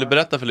 Jag vill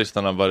berätta för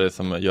lyssnarna vad det är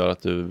som gör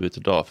att du byter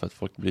dag. För att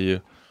folk blir ju...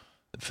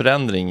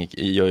 Förändring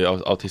gör ju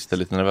autister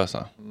lite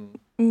nervösa.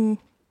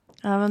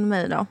 Även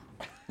mig då.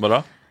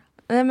 Vadå?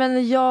 Nej,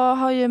 men jag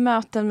har ju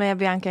möten med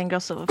Bianca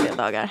Ingrosso på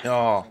fredagar.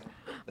 Ja.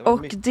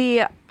 Och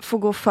det får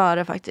gå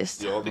före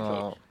faktiskt. Ja, det är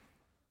klart.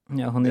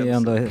 Ja, hon är ju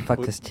ändå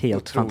faktiskt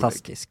helt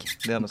fantastisk.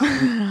 Det är ändå så.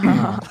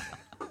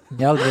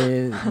 Jag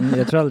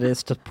tror aldrig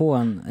stött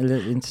på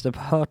inte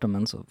hört om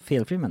en så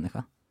felfri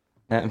människa.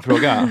 En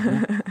fråga.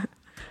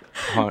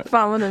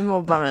 Fan vad ni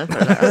mobbar mig för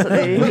det där. Alltså, ni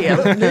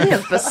är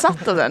helt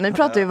besatt av det. Ni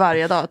pratar ju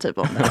varje dag typ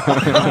om det.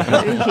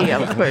 Det är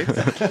helt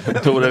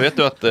sjukt. Tora, vet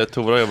du att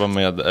Tora jobbar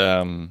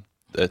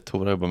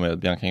med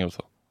Bianca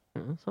Ingrosso?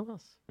 Så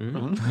pass.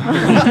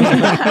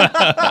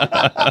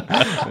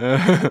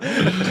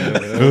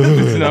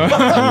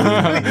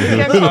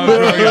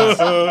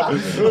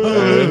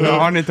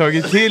 Har ni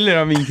tagit till er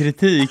av min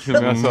kritik som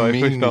jag sa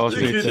i första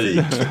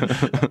avsnittet?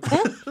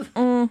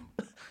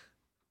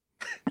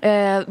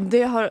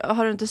 Det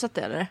har du inte sett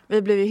det eller?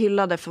 Vi blev ju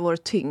hyllade för vår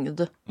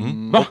tyngd.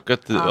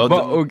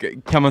 Och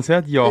kan man säga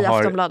att jag I har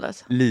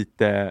Aftonbladet.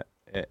 lite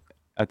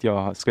att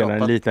jag spelar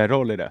en liten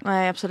roll i det?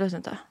 Nej, absolut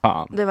inte.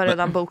 Fan. Det var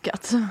redan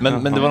bokat.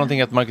 Men det var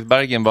någonting att Marcus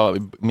Berggren var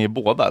med i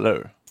båda, eller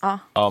hur? Ja.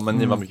 Ja, men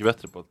ni var mycket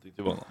bättre på att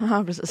det var något.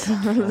 Ja, precis.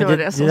 Det var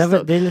det som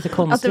stod. Det är lite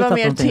konstigt att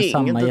de tar in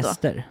samma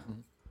gäster.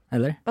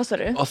 Eller? Vad sa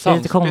du? Det är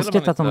lite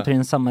konstigt att de tar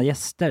in samma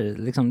gäster.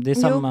 Liksom, det är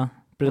samma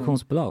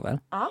produktionsbolag, väl?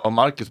 Ja. Och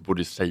Marcus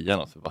borde ju säga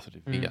något, alltså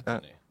det vet ni.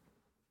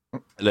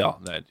 Eller ja,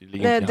 nej, det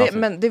ligger inte i hans.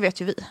 Men det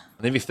vet ju vi.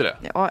 Ni visste det?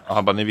 Ja.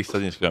 Han bara, ni visste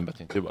att ni skulle göra en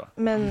bättre intervju bara.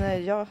 Men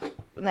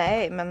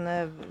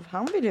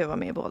han vill ju vara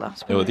med i båda.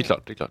 Jo, det är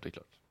klart.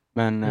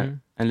 Men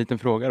en liten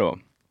fråga då.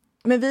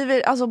 Men vi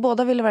vill, alltså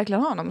båda ville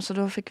verkligen ha honom, så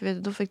då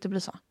fick det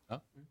bli så.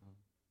 Ja.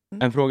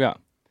 En fråga.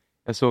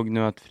 Jag såg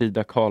nu att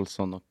Frida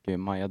Karlsson och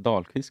Maja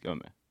Dahlqvist ska vara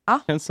med. Ja.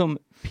 Känns som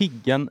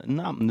piggan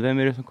namn. Vem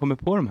är det som kommer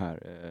på de här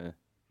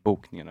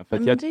bokningarna? För att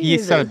Men jag det är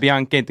gissar vi. att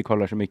Bianca inte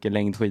kollar så mycket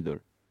längdskidor.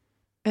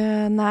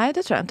 Nej,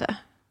 det tror jag inte.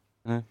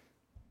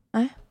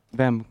 Nej.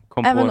 Vem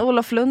kom Även på?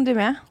 Olof Lund är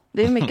med.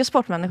 Det är mycket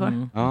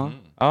sportmänniskor.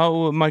 Ja,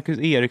 och Marcus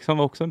Eriksson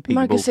var också en pigg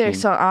Marcus bokning.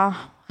 Eriksson, ja,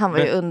 han var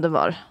ju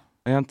underbar.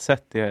 Jag har inte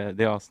sett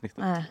det avsnittet.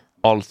 Nej.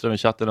 Ahlström i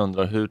chatten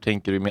undrar, hur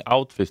tänker du med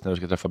outfits när du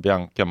ska träffa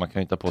Bianca? Man kan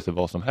ju inte ha på sig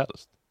vad som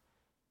helst.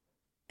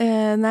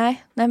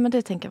 Nej, men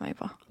det tänker man ju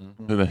på.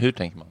 Hur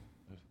tänker man?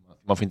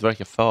 Man får inte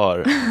verka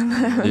för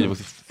det är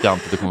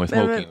fjantigt att komma i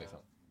smoking. Liksom.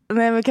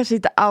 Nej, men kanske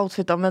inte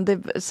outfit då, men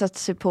det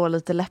sätts ju på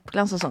lite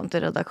läppglans och sånt i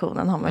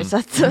redaktionen har man ju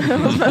sett.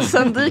 Men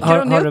sen dyker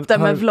hon upp där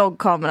med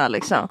vloggkamera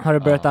liksom. Har du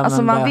börjat använda...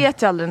 Alltså man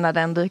vet ju aldrig när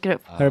den dyker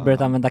upp. Har du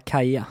börjat använda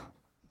Kaja?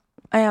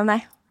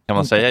 Nej. Kan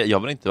man säga, jag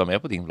vill inte vara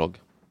med på din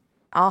vlogg?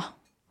 Ja,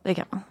 det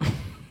kan man.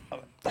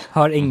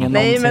 Har ingen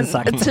någonsin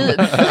sagt. Typ.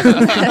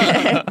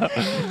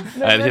 Nej,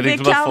 det är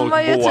liksom att folk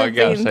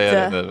vågar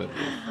säga det.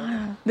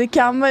 Det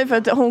kan man ju, för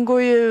att hon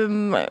går ju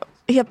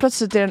helt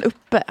plötsligt är den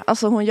uppe.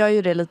 Alltså hon gör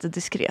ju det lite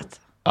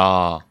diskret.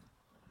 Ja.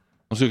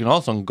 Hon skulle kunna ha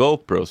en sån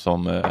GoPro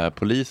som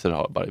poliser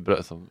har bara i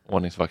bröstet, som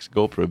ordningsvakts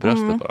GoPro i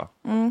bröstet bara.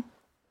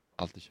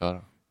 Alltid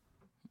köra.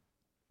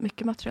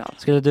 Mycket material.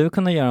 Skulle du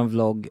kunna göra en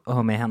vlogg och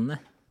ha med henne?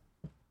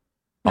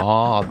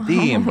 Ja, det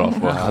är en bra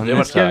fråga.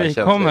 Nu ska vi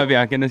komma,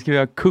 Bianca, nu ska vi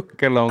ha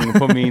cook-along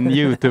på min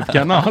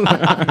YouTube-kanal.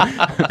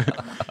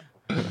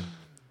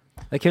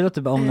 Det är kul att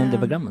du bara omnämnde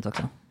programmet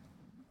också.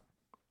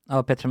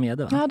 Ja, Petra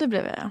Mede, va? Ja, det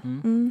blev jag.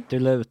 Du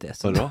la ut det.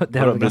 Så det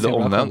blev du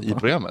omnämnd i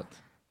programmet?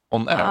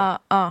 On air?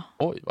 Ja.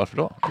 Oj, varför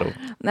då?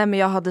 Nej, men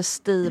jag hade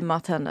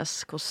steamat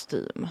hennes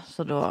kostym.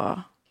 Så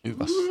då... Gud,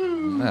 vad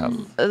snäll.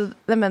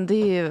 Nej, men det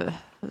är ju...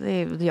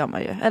 Det gör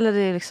man ju. Eller det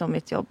är liksom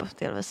mitt jobb,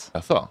 delvis.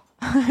 Jaså?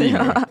 Det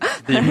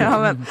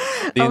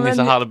är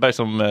Nissa Hallberg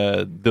som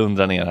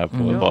dundrar ner här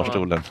på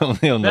barstolen.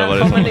 Ni undrar vad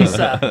det är som...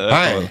 Nissa.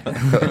 Nej.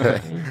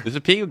 Du är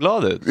så pigg och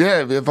glad ut.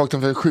 Ja, vi har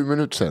vaknat för 7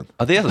 minuter sedan.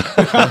 Ja, det är så.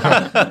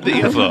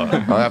 Det är så.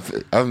 Ja,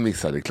 jag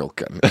missade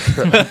klockan.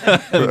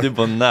 Du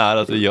var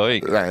nära, så jag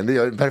är... Nej, det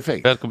gör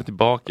perfekt. Välkommen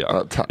tillbaka.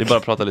 Ja, tack. Vi bara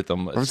pratar lite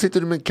om... Varför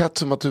sitter du med en katt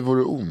som att du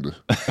vore ond?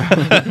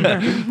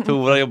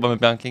 Tora jobbar med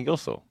Bianca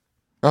Ingrosso.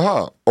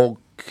 Jaha, och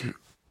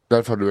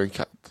därför har du en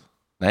katt?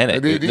 Nej,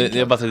 det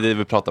är bara det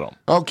vi pratar om.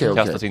 Okej.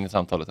 Kastas in i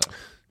samtalet här.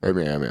 Jag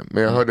är med.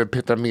 Men jag hörde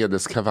Petra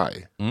Medes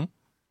kavaj.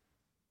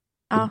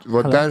 Ja. Det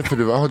var därför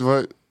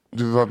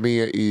du var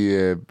med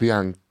i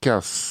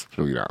Biancas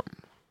program.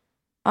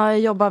 Ja, jag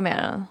jobbar med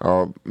den.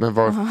 Ja, men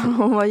varför?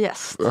 Hon var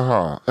gäst.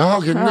 Jaha,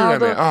 okej, nu är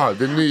jag med.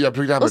 Det nya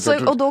programmet.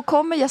 Och då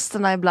kommer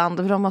gästerna ibland,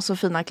 för de har så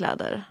fina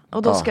kläder.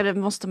 Och då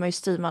måste man ju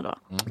steama då.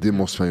 Det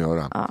måste man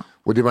göra. Ja.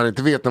 Och det man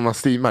inte vet när man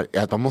steamar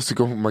är att man måste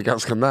komma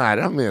ganska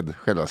nära med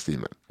själva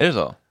steamen. Är det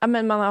så? Ja,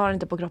 men man har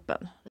inte på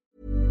kroppen.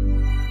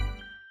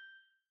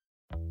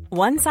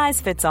 One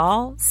size fits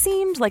all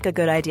seemed like a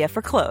good idea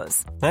for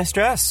clothes. Nice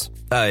dress.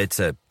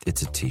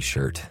 It's a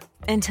t-shirt.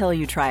 Until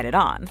you tried it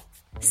on.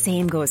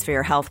 Same goes for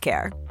your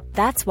healthcare.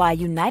 That's why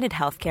United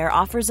Healthcare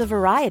offers a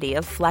variety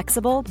of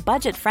flexible,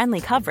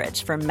 budget-friendly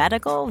coverage for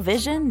medical,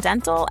 vision,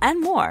 dental,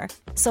 and more.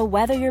 So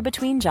whether you're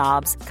between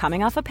jobs,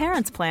 coming off a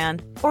parent's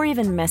plan, or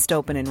even missed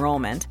open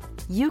enrollment,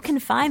 you can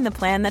find the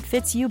plan that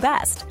fits you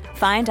best.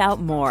 Find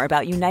out more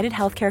about United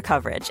Healthcare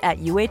coverage at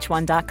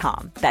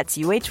uh1.com. That's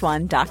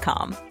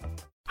uh1.com.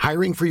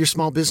 Hiring for your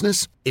small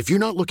business? If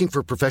you're not looking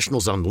for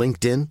professionals on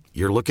LinkedIn,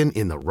 you're looking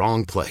in the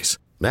wrong place.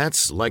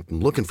 That's like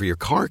looking for your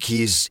car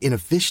keys in a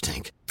fish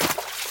tank.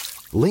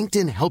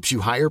 LinkedIn helps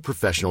you hire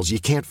professionals you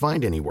can't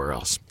find anywhere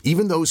else,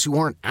 even those who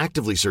aren't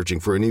actively searching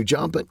for a new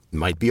job but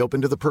might be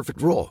open to the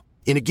perfect role.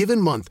 In a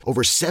given month,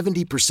 over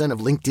 70%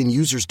 of LinkedIn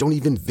users don't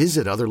even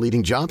visit other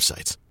leading job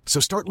sites.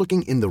 So start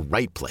looking in the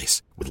right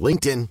place. With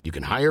LinkedIn, you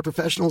can hire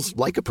professionals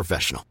like a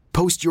professional.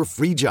 Post your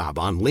free job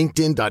on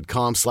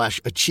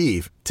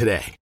linkedin.com/achieve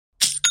today.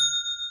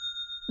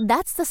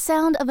 That's the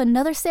sound of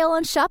another sale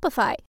on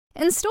Shopify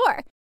in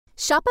store.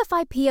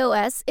 Shopify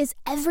POS is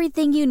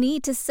everything you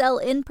need to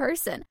sell in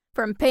person.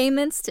 From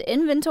payments to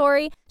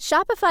inventory,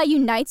 Shopify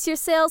unites your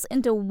sales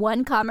into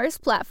one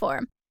commerce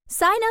platform.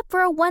 Sign up for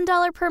a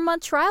 $1 per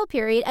month trial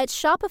period at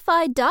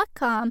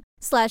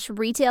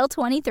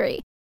shopify.com/retail23.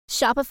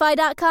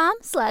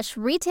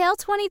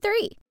 Shopify.com/retail23.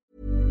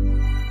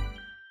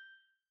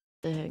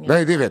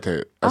 Nej, det vet jag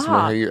ju. Alltså,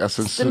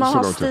 man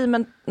har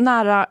steamen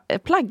nära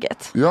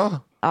plagget. Ja.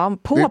 Ja,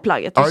 på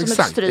plagget. Ja,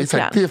 exakt.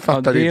 Det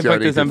fattar det är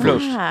faktiskt en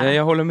bluff. Nej,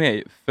 jag håller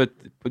med. För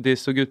det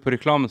såg ut på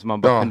reklamen som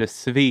man bara kunde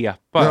svepa.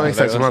 Ja,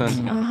 exakt.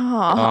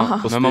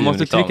 Men man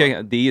måste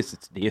trycka. Det är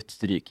ett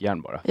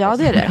strykjärn bara. Ja,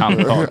 det är det.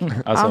 Handtag.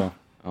 Alltså,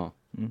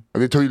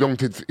 Det tog ju lång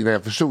tid innan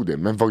jag förstod det.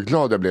 Men vad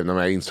glad jag blev när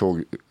jag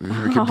insåg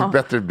hur mycket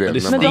bättre det blev. Men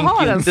det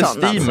stinker inte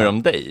steamer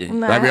om dig.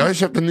 Nej, men jag har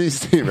köpt en ny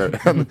steamer.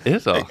 Är det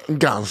så? En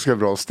ganska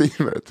bra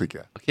steamer tycker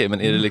jag. Okej,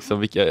 men är det liksom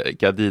vilka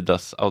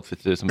Adidas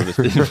outfits är det som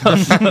behöver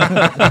steamas?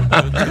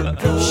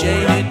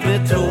 Tjejigt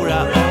med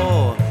Tora,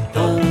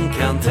 hon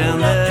kan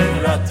tänder.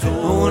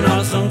 Hon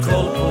har som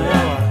koll på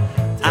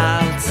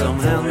allt som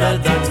händer.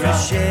 Dags för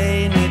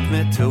tjejigt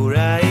med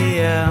Tora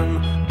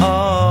igen.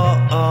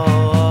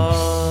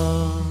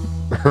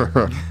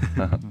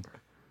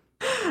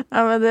 Ja,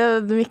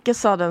 men mycket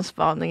sa den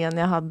spaningen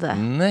jag hade.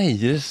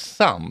 Nej, är det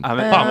sant? Ja,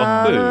 men, fan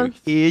vad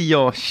sjukt. Är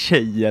jag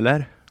tjej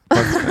eller?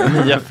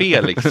 Nya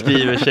Felix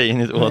skriver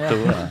tjejen i ett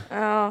återord.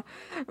 Ja,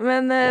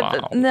 men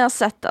ni har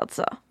sett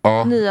alltså?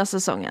 Ja. Nya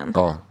säsongen?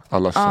 Ja,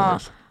 alla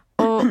säsonger.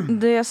 Och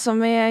det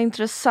som är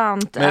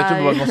intressant men jag tror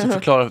är... man måste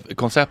förklara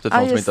konceptet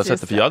för de som inte har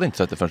sett det. För jag hade inte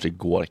sett det förrän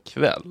igår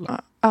kväll.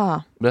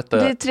 Ja, berätta.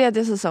 Det är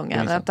 3:e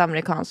säsongen, ett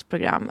amerikanskt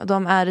program.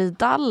 De är i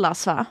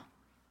Dallas, va?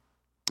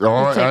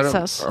 Ja, i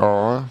Texas.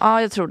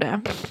 Ja, jag tror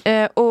det.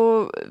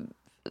 Och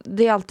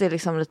det är alltid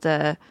liksom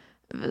lite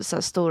så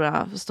här,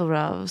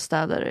 stora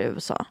städer i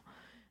USA.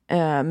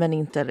 Men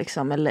inte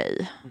liksom LA.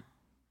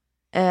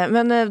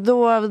 Men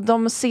då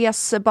de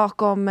ses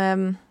bakom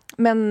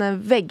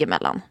en vägg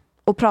emellan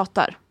och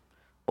pratar.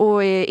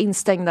 Och är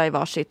instängda i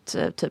varsitt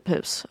typ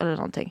hus eller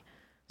någonting.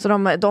 Så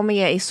de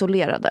är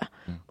isolerade.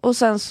 Och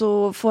sen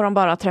så får de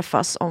bara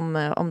träffas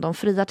om de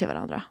friar till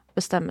varandra.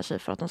 Bestämmer sig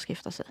för att de ska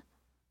gifta sig.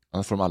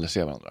 Annars får de aldrig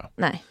se varandra.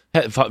 Nej.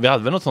 Vi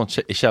hade väl något sånt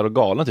i Kär och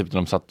galen typ, där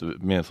de satt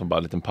med som bara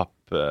en liten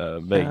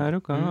pappvägg. Kär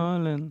och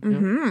galen.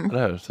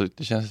 Så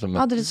det känns som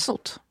det är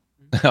snott.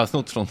 Ja,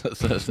 snott från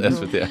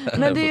SVT.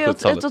 Men det är ju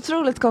ett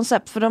otroligt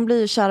koncept, för de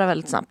blir ju kära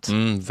väldigt snabbt.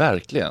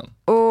 Verkligen.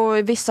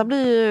 Och vissa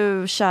blir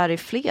ju kär i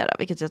flera,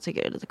 vilket jag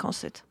tycker är lite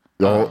konstigt.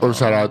 Ja, och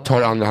så här,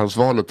 tar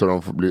andrahandsvalet och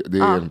de får bli... Det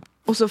är,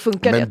 och så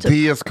funkar men det typ.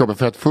 Det skapar,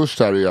 för att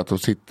först är det ju att de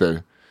sitter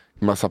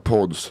i massa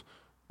pods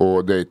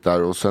och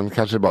dejtar och sen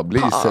kanske det bara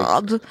blir sex.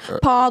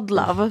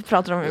 Podlove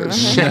pratar de ju med.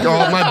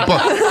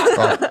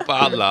 På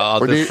alla,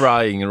 the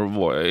frying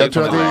boy. Jag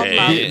tror att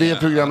det är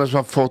programmet som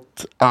har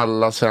fått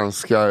alla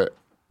svenskar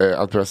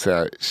att börja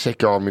säga,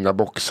 checka av mina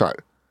boxar.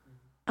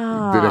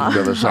 Direkt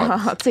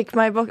översatt. Tick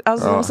my box.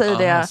 Alltså de säger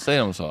det.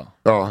 Säger de så?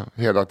 Ja,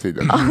 hela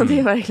tiden. Ja, det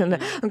är verkligen det.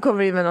 De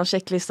kommer in med någon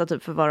checklista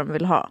typ för vad de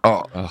vill ha.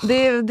 Ja.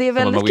 Det är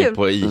väldigt kul. Man går in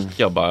på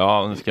Ica och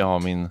bara, nu ska jag ha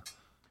min...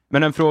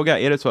 Men en fråga,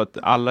 är det så att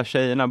alla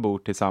tjejerna bor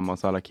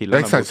tillsammans och alla killarna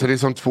exakt, bor så det är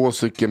som 2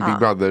 stycken Big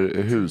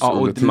Brother-hus. Ja,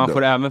 och man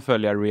får även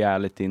följa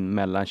realityn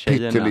mellan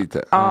tjejerna.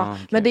 Pyttelite. Ja,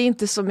 men det är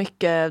inte så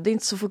mycket, det är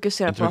inte så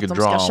fokuserat på att de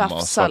ska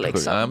tjafsa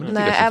liksom.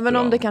 Nej, även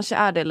om det kanske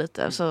är det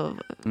lite så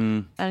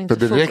är det inte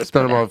för direkt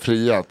när de har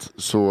friat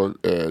så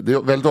det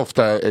är väldigt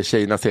ofta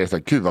tjejerna säger så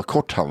här, gud vad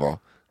kort han var.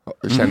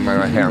 Känner man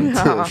har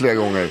hänt flera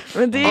gånger.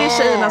 Men det är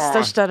tjejernas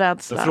största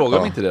rädsla. Jag frågar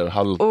mig inte det,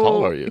 how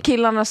tall are you?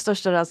 Killarnas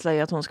största rädsla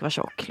är att hon ska vara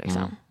tjock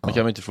liksom. Man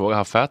kan väl inte fråga,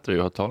 how fat are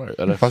you, how tall are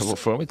you? Eller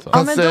frågar de inte så?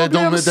 Fast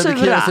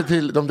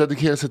de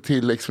dedikerar sig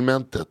till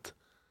experimentet.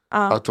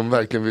 Att de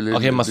verkligen ville...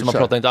 Okej, man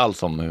pratar inte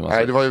alls om hur man...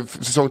 Nej, det var ju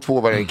säsong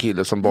 2 var det en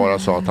kille som bara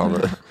sa att han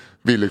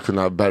ville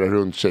kunna bära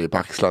runt tjejer på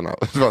axlarna.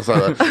 Det var så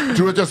här,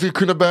 tror att jag skulle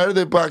kunna bära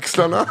dig på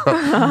axlarna?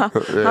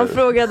 Han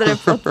frågade det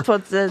på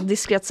ett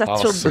diskret sätt,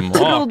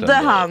 trodde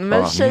han.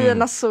 Men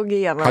tjejerna såg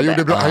igenom han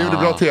gjorde bra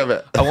tv. I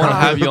wanna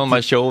have you on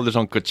my shoulders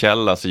on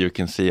Coachella so you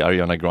can see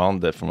Ariana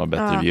Grande from a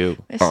better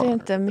view. Jag ser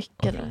inte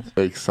mycket där.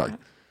 Exakt.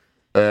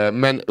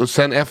 Men och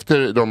sen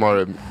efter de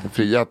har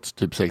friat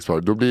typ 6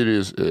 år, då blir det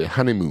ju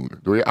honeymoon.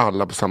 Då är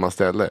alla på samma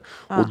ställe.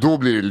 Och då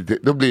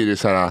blir det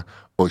så här,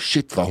 oh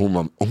shit vad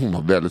hon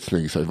var väldigt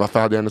snygg. Så varför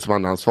hade jag henne som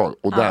andrahandsval?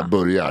 Och där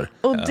börjar.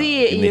 Och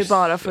det är ju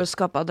bara för att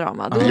skapa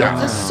drama. Det är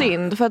lite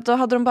synd, för att då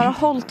hade de bara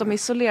hållit dem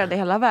isolerade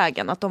hela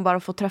vägen. Att de bara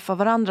får träffa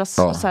varandras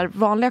så här,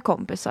 vanliga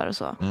kompisar och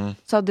så.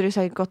 Så hade det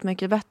säkert gått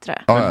mycket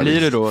bättre. Men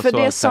blir det då för så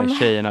att som...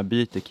 tjejerna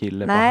byter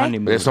kille på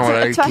honeymoon? Det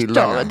är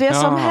tvärtom. Det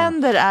som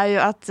händer är ju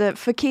att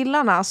för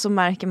killarna så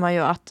märker man ju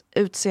att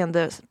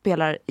utseende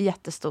spelar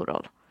jättestor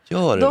roll.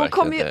 Gör det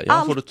verkligen det?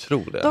 Jag får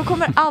tro det. De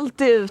kommer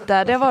alltid ut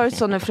där, det har varit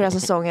så nu flera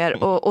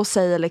säsonger och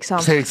säger liksom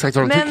exakt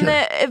vad de men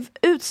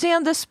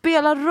utseende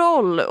spelar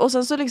roll, och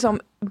sen så liksom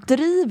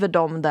driver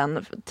de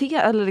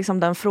eller liksom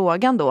den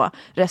frågan då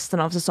resten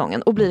av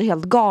säsongen och blir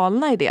helt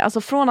galna i det.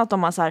 Alltså från att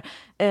de har så här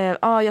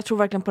jag tror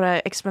verkligen på det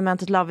här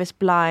experimentet Love is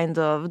blind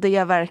och det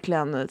är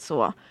verkligen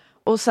så.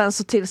 Och sen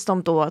så tills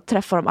de då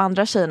träffar de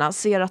andra tjejerna,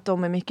 ser att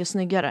de är mycket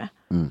snyggare.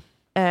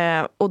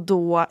 Och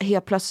då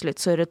helt plötsligt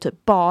så är det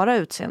typ bara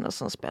utseende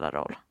som spelar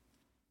roll.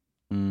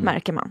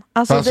 märker man.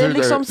 Alltså det är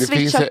liksom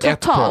switchar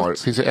totalt.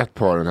 Det finns ju ett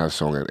par i den här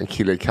säsongen. En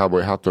kille i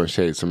cowboyhatt och en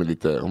tjej som är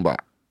lite, hon bara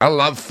I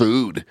love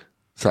food.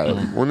 Så här,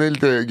 hon är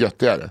lite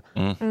göttigare.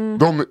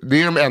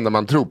 Det är de enda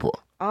man tror på.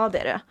 Ja, det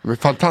är det. De är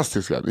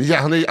fantastiska.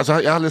 Jag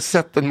har aldrig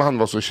sett en man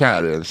vara så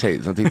kär i en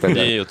tjej som tittar.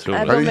 Det är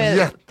otroligt. De är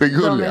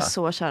jättegulliga. De är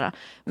så kära.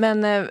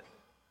 Men I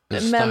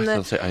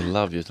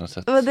love you.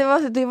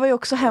 Det var ju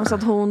också hemskt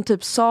att hon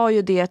typ sa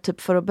ju det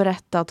typ för att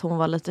berätta att hon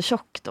var lite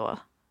tjock då.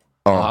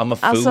 I'm a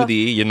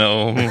foodie, you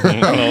know.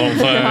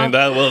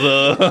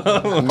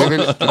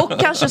 Och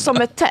kanske som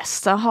ett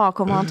test. Jaha,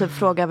 kommer han typ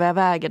fråga vad jag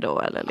väger då?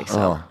 Eller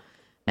liksom.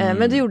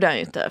 Men det gjorde han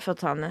ju inte. För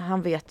att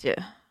han vet ju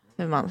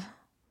hur man...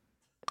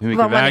 Hur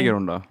mycket väger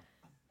hon då?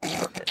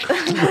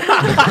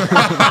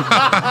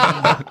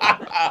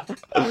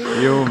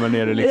 Jo, men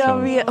är det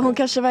liksom... hon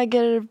kanske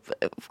väger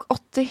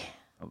 80.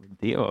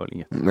 Det var väl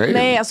inget.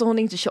 Nej, alltså hon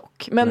är inte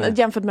tjock. Men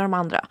jämfört med de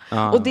andra.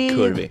 Och det är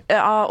ju,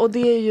 och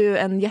det är ju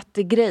en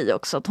jättegrej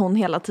också. Att hon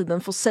hela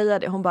tiden får säga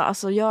det. Hon bara,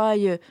 alltså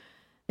jag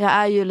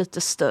är ju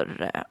lite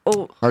större.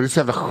 Och, det är så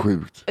jävla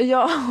sjukt.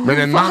 Ja,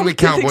 men en man i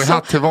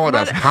cowboyhatt till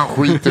vardags, han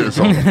skiter i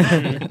sånt.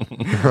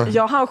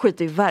 Ja, han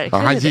skiter ju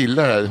verkligen. Han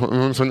gillar det.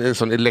 Hon är en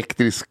sån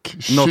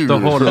elektrisk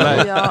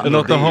tjur.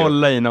 Något att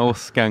hålla i när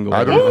Oscar går.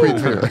 Ja, det är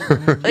skit för det.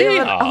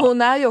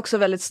 Hon är ju också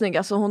väldigt snygg.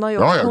 Alltså hon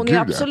är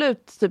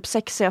absolut typ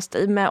sexigast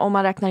om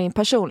man räknar in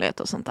personlighet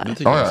och sånt där.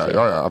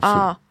 Ja,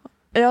 absolut.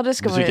 Ja, det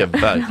ska det tycker jag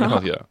verkligen man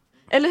ska göra.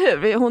 Eller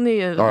hur? Hon är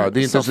ju... Ja, det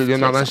är inte så, det är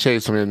en annan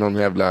tjej som är någon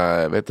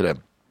jävla, vet du det,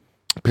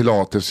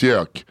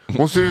 pilatesgök.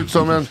 Hon ser ut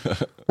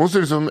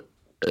som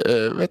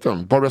vet du,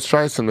 Barbra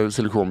Streisand med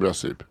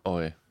silikonbröst typ.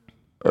 Oj.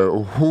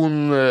 Och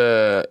hon,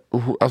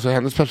 alltså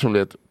hennes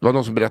personlighet, det var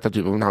någon som berättade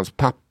typ om hans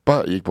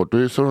pappa gick bort.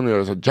 Då så hon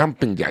gör så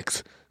jumping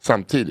jacks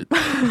samtidigt.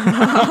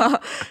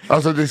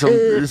 Alltså liksom,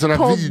 i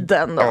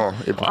podden då.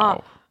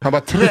 Ja, han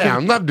bara,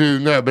 tränar du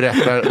när jag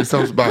berättar?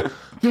 Liksom så bara,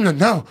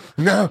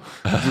 no.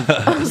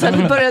 Och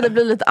sen började det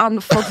bli lite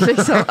andfått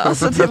liksom.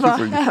 Alltså det var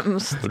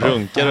hemskt.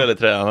 Runkar eller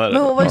tränare.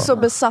 Men hon var ju så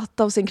besatt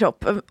av sin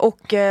kropp.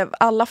 Och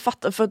alla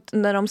fattar, för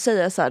när de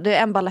säger så här, det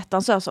är en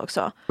balettdansös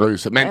också. Ja,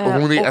 just det.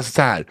 Men hon är alltså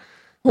så här.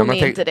 Hon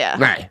är inte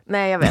det.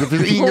 Nej, jag vet. Det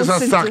finns ingen som har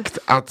sagt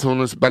att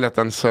hon är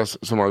balettdansös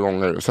så många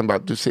gånger. Och sen bara,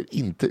 du ser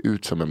inte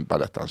ut som en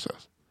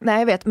balettdansös. Nej,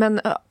 jag vet,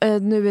 men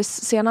nu i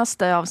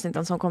senaste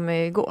avsnitten som kom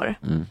igår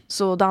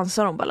så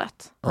dansar hon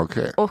ballett.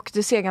 Och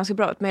det ser ganska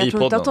bra ut. Men jag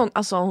tror inte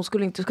att hon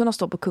skulle inte kunna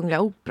stå på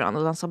Kungliga Operan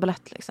och dansa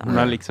ballett liksom.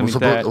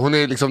 Hon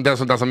är liksom den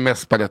som dansar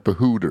mest ballett på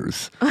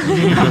Hooters. Hon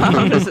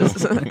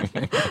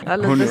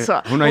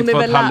har inte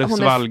fått Halles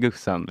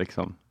Valgussan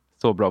liksom.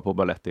 Så bra på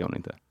ballett är hon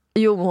inte.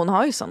 Jo, hon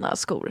har ju sådana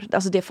skor.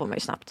 Alltså det får man ju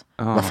snabbt.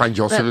 Vad fan,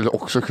 jag skulle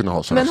också kunna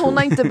ha sådana skor. Men hon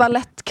har inte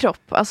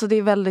ballettkropp. Alltså det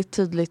är väldigt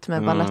tydligt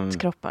med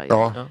ballettkroppar.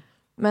 Ja.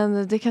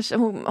 Men det kanske,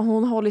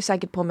 hon håller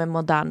säkert på med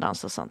modern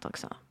dans och sånt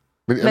också.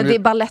 Men det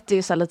ballett är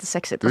ju så lite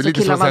sexigt. Alltså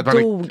killarna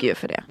dog ju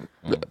för det.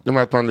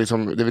 Att man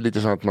liksom, det är väl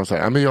lite så att man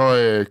säger, men jag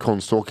är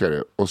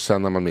konståkare och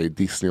sen är man med i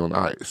Disney on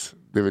Ice.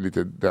 Det är väl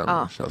lite den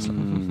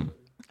känslan.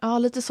 Ja,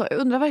 lite så. Jag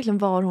undrar verkligen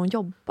var hon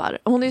jobbar.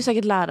 Hon är ju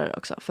säkert lärare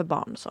också för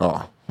barn. Så.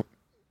 Ja.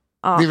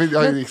 Ja.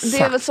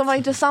 Det som var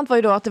intressant var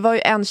ju då att det var ju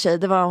en tjej,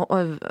 det var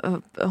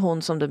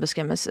hon som du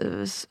beskrev med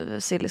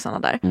sillisarna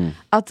där,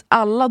 att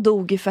alla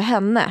dog ju för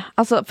henne,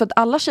 alltså för att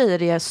alla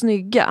tjejer är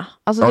snygga,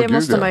 alltså det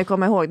måste man ju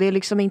komma ihåg, det är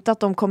liksom inte att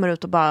de kommer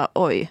ut och bara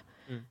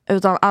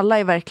utan alla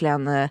är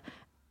verkligen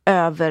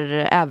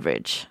över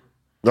average.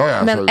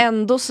 Men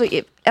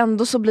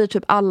ändå så blir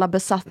typ alla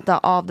besatta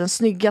av den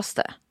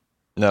snyggaste.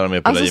 När de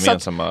är på det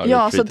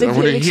gemensamma. Så det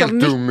blir liksom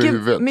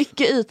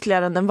mycket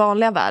ytligare än den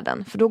vanliga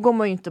världen. För då går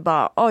man ju inte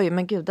bara, oj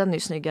men gud, den är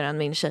snyggare än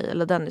min tjej.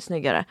 Eller den är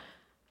snyggare.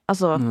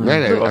 Alltså,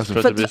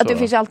 för det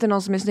finns ju alltid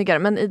någon som är snyggare.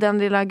 Men i den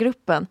lilla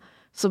gruppen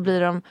så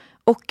blir de,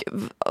 och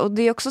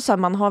det är också så här,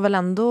 man har väl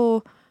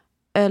ändå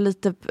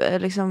lite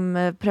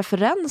liksom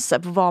preferenser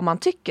på vad man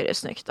tycker är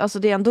snyggt. Alltså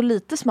det är ändå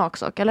lite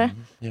smaksak, eller?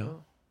 Ja.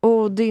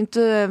 Och det är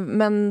inte,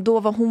 men då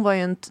var hon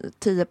ju en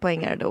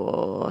 10-poängare då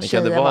och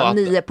tjejen var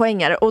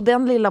 9-poängare. Och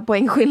den lilla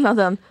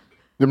poängskillnaden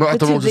att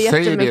de också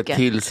säger det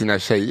till sina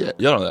tjejer.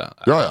 Gör de det?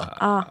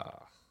 Ja.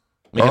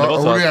 Men kan det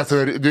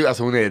vara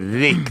så hon är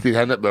riktigt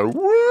henne bara,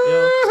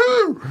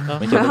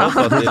 men kan det vara så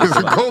att det är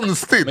så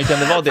konstigt. Men kan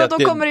det vara det att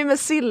de kommer in med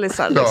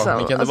sillisar liksom.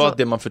 Men kan det vara att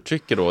det man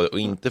förtrycker då och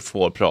inte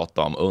får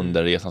prata om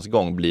under resans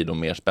gång blir då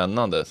mer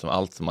spännande, som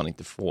allt som man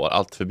inte får,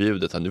 allt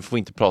förbjudet. Du får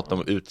inte prata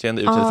om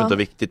utseende för att det är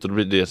viktigt, och då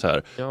blir det så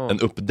här en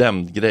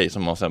uppdämd grej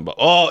som man sen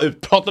bara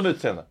prata om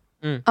utseende.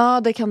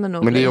 Ja, det kan det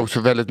nog. Men det är också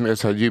väldigt mycket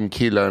så här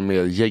gymkillar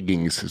med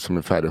jeggings som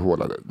är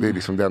färdighålade. Det är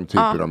liksom den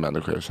typen av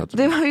människor. Så att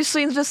det var ju så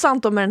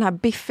intressant då med den här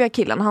biffiga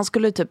killen. Han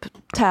skulle typ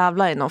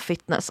tävla i någon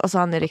fitness. Alltså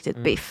han är riktigt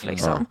biff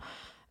liksom.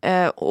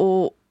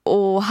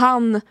 Och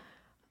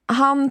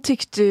han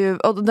tyckte ju,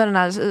 och den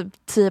här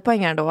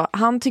 10-poängaren då,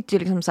 han tyckte ju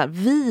liksom så här,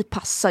 vi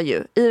passar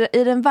ju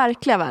i den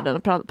verkliga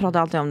världen,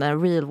 pratar alltid om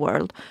den real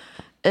world.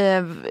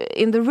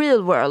 In the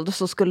real world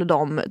så skulle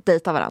de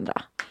dejta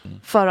varandra.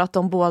 För att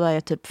de båda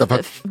är typ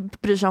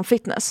bryr sig om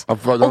fitness. Och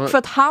för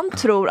att han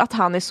tror att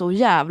han är så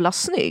jävla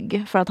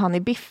snygg. För att han är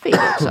biffig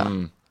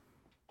också.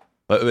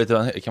 Vet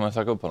du, kan man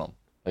söka upp honom?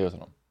 Jag gör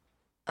honom.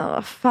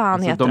 Vad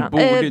fan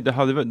heter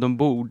han? De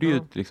borde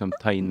ju liksom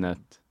ta in ett...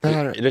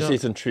 Är det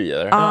season 3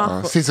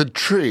 eller? Season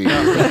 3.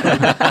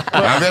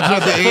 Jag tror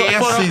att det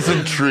är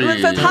season 3. Men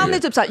för att han är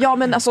typ såhär, ja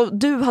men alltså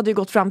du hade ju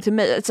gått fram till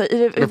mig. Så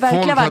i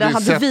verkliga världen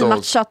hade vi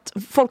matchat.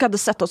 Folk hade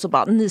sett oss och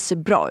bara, ni ser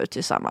bra ut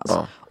tillsammans.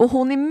 Och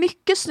hon är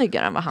mycket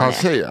snyggare än vad han är.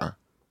 Säger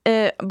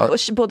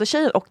både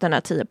tjejen och den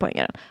här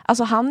 10-poängaren.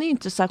 Alltså han är ju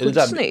inte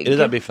särskilt snygg. Är det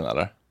där biffen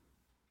eller?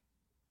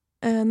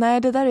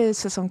 Nej, det där är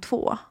säsong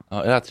 2.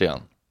 Ja, är det här 3?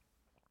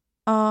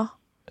 Ja.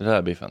 Är det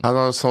här biffen? Han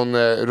har en sån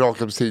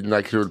raka på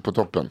sidorna, krull på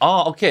toppen.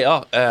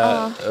 Okej.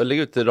 Lägg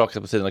ut det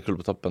raka på sidorna, krull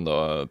på toppen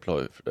då.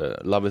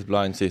 Love is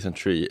blind season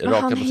 3.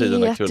 Raka på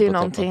sidorna, krull på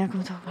toppen. Jag kommer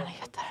inte ihåg vad han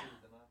heter.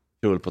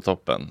 Krull på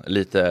toppen.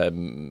 Lite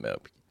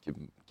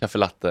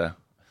kaffelatte.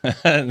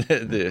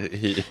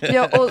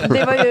 Ja, och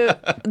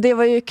det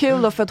var ju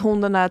kul då, för att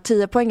hon, den där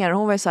 10-poängaren,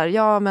 hon var ju så här,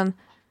 ja men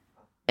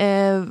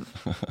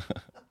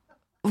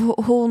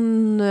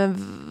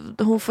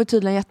hon får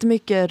tydligen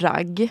jättemycket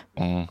ragg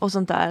och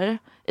sånt där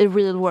i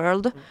real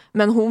world,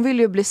 men hon vill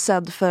ju bli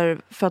sedd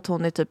för att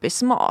hon är typ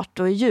smart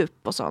och är djup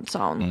och sånt,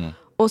 sa hon.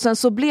 Och sen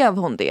så blev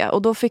hon det,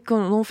 och då fick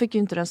hon fick ju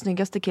inte den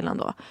snyggaste killen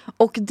då.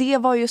 Och det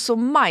var ju så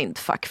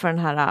mindfuck för den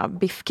här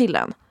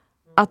biffkillen.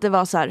 Att det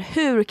var så här,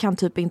 hur kan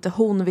typ inte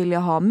hon vilja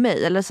ha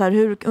mig? Eller så här,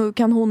 hur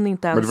kan hon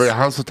inte ens... Men det var ju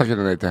han som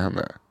tackade nej till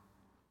henne.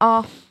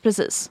 Ja,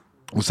 precis.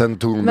 Och sen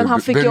tog hon men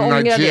han fick ju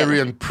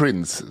Nigerian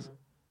Prince.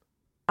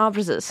 Ja,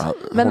 precis. Ja,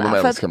 men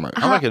honom älskar man.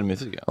 Han verkar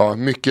mysig. Ja,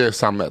 mycket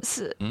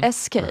sammet.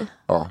 SK.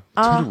 Ja,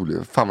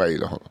 otroligt. Fan vad jag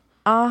gillar honom.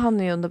 Ja, han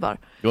är ju underbar.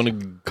 You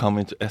wanna come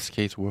into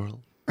SK's world?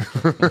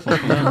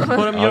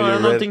 Får de göra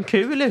någonting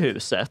kul i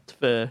huset?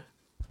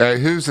 I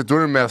huset då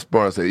är det mest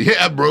bara så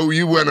yeah bro,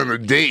 you went on a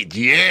date,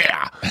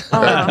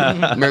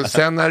 yeah! Men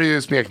sen är det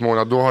ju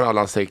smekmånad, då har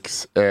alla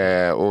sex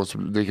och så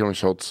dricker de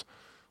shots.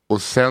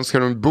 Och sen ska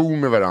de bo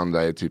med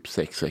varandra i typ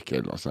 6 veckor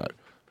eller något sånt här.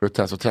 För att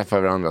testa och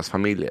träffa varandras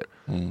familjer.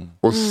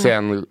 Och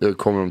sen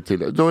kommer de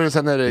till... Då är det,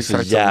 sen är det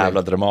exakt så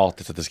jävla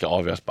dramatiskt att det ska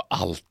avgöras på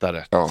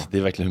altaret. Det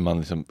är verkligen hur man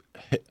liksom...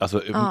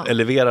 Alltså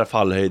eleverar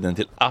fallhöjden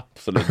till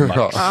absolut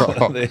max.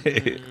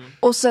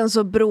 Och sen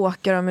så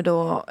bråkar de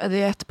då...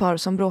 Det är ett par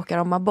som bråkar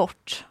om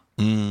abort.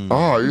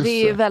 Just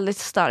det är väldigt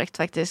starkt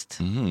faktiskt.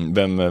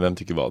 Vem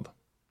tycker vad?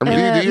 Men det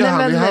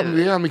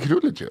är han med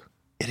krullet ju.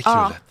 Är det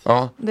krullet?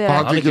 Ja. Det är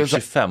han är typ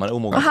 25, han är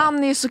omogen.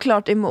 Han är ju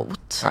såklart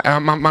emot.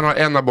 Man har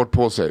en abort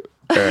på sig.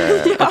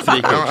 Ett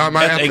frikort.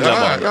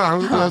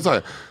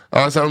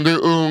 Om du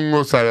är ung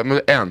och så här,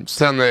 men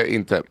sen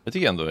inte. Jag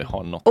tycker ändå vi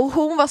har något. Och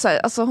hon var så här,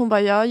 alltså hon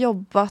bara, jag har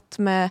jobbat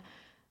med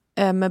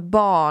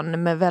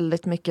barn med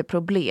väldigt mycket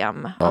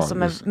problem. Alltså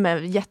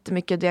med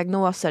jättemycket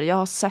diagnoser. Jag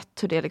har sett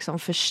hur det liksom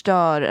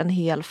förstör en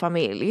hel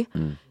familj.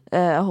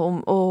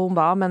 Hon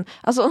bara, men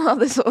alltså hon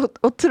hade så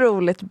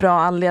otroligt bra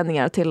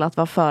anledningar till att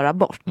vara för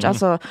abort.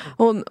 Alltså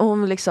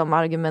hon liksom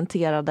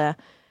argumenterade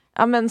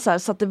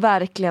så att det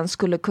verkligen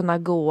skulle kunna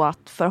gå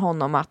att för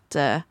honom att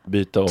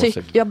byta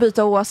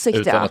åsikt.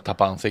 Utan att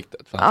tappa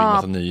ansiktet. För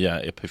han fick massa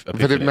nya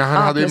men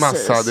han hade ju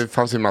massa, det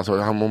fanns ju massa.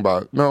 Hon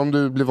bara, men om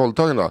du blir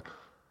våldtagen då?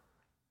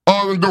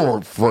 Ja, men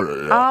då får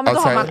du. Ja, men då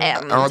har man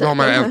en. Ja, då har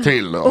man en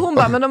till då. Och hon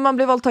bara, men om man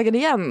blir våldtagen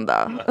igen då?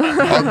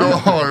 Ja, då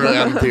har du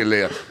en till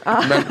igen.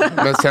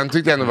 Men sen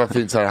tyckte jag ändå var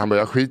fint så här, han bara,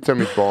 jag skiter i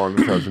mitt barn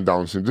för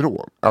Down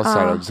syndrom.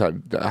 Alltså så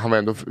här,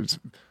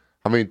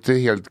 han var ju inte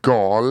helt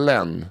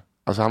galen.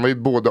 Alltså han var ju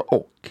både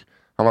och.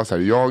 Han var så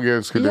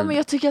här, men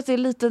jag tycker att det är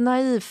lite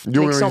naivt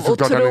liksom, och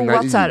tro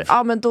att så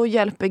här, men då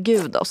hjälper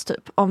Gud oss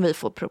typ om vi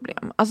får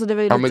problem. Alltså det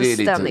var ju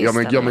lite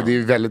stämningsstämning. Ja, men det är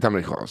ju väldigt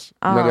amerikanskt.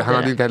 Men han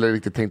hade inte heller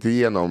riktigt tänkt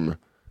igenom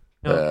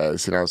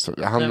sina...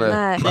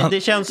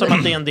 Det känns som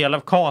att det är en del av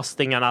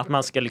castingarna att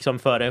man ska liksom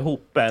föra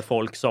ihop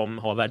folk som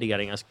har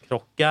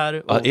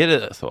värderingskrockar. Och... är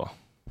det så?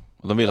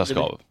 De vill ha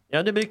skav?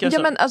 Ja, det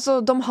brukar men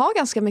alltså de har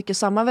ganska mycket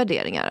samma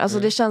värderingar. Alltså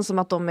det känns som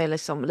att de är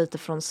liksom lite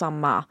från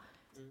samma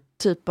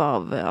typ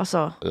av,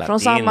 alltså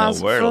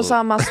från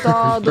samma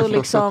stad och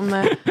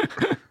liksom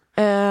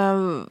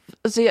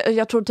så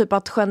jag tror typ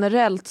att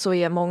generellt så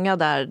är många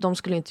där, de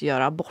skulle inte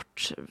göra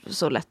abort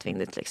så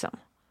lättvindigt liksom.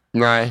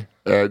 Nej,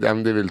 det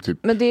är väl typ.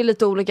 Men det är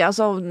lite olika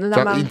alltså,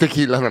 inte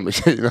killarna med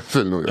tjejerna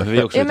nog. Vi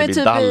är också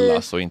lite i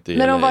Dallas och inte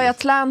när de var i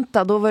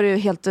Atlanta, då var det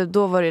ju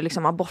då var det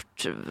liksom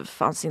abort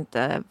fanns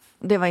inte.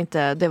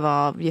 Det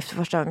var gift för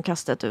första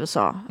ögonkastet i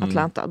USA,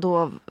 Atlanta.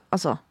 Då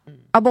alltså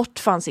abort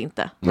fanns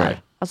inte.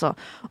 Nej. Alltså,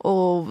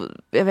 och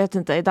jag vet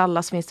inte, i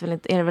Dallas finns det väl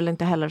inte, är det väl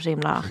inte heller så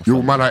himla...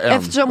 Jo, man har en.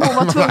 Eftersom hon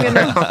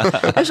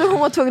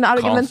var tvungen att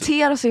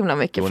argumentera så himla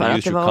mycket för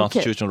att det var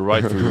okej.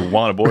 Right for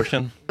one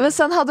abortion. Men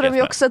sen hade de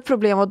ju också ett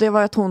problem, och det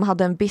var att hon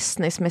hade en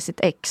business med sitt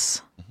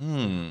ex.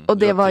 Och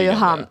det var ju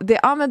han.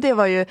 Det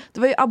var ju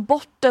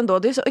aborten då.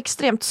 Det är så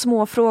extremt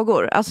små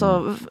frågor.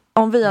 Alltså,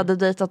 om vi hade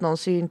dejtat någon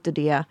så är ju inte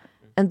det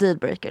en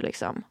dealbreaker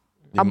liksom.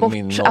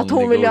 att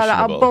hon vill göra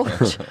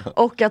abort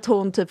och att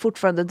hon typ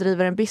fortfarande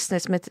driver en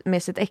business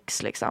med sitt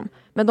ex liksom.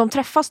 Men de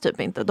träffas typ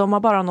inte, de har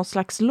bara något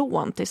slags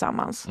lån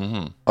tillsammans.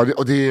 Ja,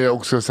 och det är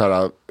också så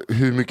här,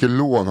 hur mycket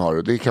lån har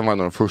du? Det kan vara en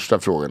av de första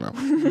frågorna.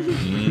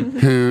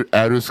 Hur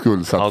är du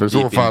skuldsatt? För i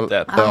så fall,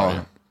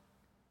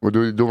 och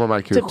då man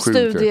märker typ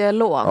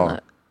studielån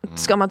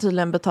ska man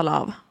tydligen betala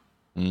av.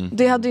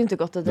 Det hade ju inte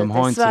gått att de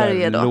har i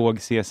Sverige inte då. Låg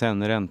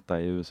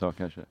CSN-ränta i USA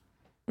kanske.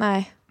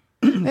 Nej.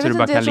 Jag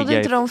trodde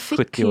inte de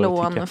fick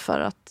lån för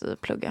att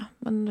plugga.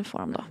 Men det får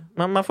de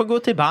då. Man får gå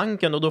till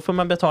banken och då får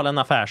man betala en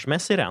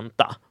affärsmässig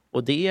ränta.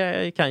 Och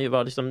det kan ju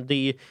vara liksom,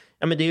 det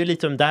är ju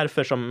lite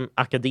därför som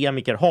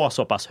akademiker har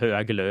så pass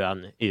hög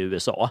lön i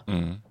USA.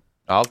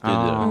 Alltid.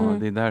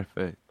 Det är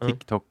därför.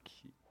 TikTok,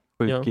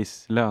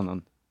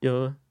 sjukhuslönen.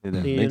 Ja, det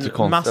är inte så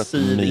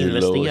konstigt att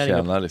Milo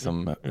tjänar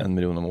liksom 1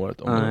 miljon om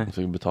året om de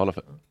ska betala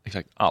för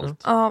exakt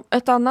allt. Ja,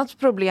 ett annat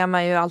problem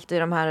är ju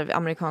alltid de här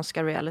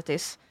amerikanska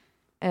realities.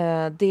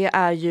 Det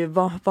är ju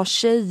vad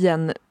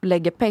tjejen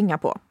lägger pengar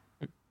på.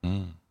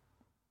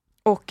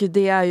 Och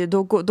det är ju,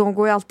 de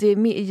går ju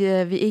alltid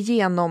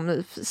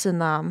igenom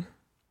sina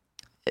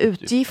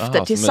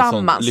utgifter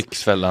tillsammans.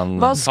 Lyxfällan.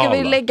 Vad ska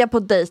vi lägga på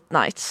date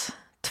nights?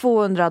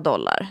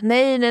 $200.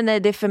 Nej,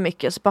 det är för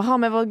mycket. Så bara,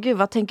 men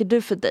vad tänker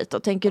du för dejt?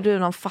 Och tänker du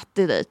någon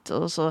fattig dejt?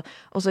 Och så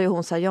är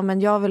hon så här, ja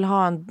men jag vill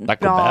ha en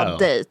bra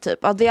dejt typ.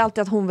 Ja, det är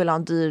alltid att hon vill ha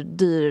en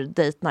dyr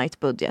date night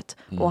budget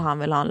och han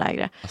vill ha en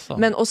lägre.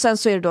 Men och sen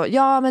så är det då,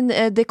 ja men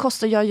det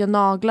kostar, jag gör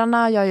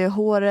naglarna, jag gör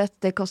håret,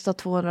 det kostar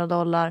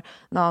 $200,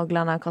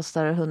 naglarna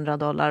kostar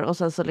 $100 och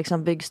sen så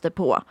liksom byggs det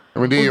på.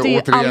 Men det är och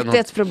det är alltid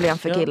ett problem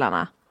för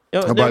killarna.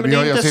 Ja, det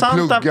är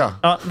intressant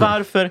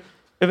varför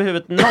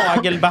överhuvud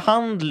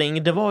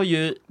nagelbehandling, det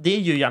är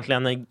ju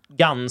egentligen en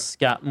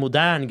ganska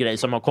modern grej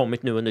som har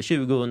kommit nu under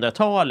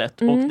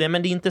 2000-talet. Men det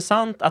är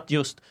intressant att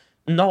just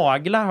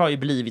naglar har ju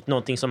blivit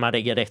någonting som man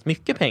lägger rätt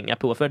mycket pengar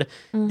på. För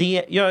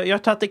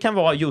jag tror att det kan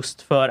vara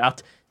just för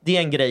att det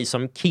är en grej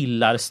som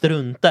killar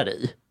struntar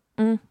i.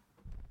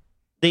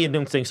 Det är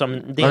någonting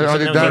som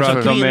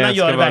kvinnan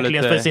gör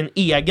verkligen för sin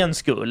egen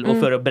skull och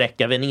för att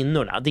bräcka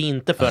väninnorna. Det är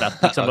inte för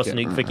att liksom vara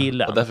snygg för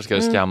killen. Och därför ska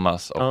det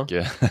skammas och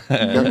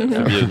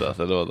förbjudas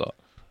eller då.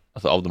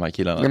 Alltså av de här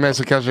killarna. Nej, men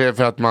så kanske det är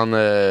för att man det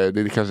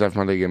är kanske därför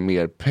man lägger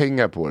mer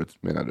pengar på det,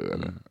 menar du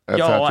eller?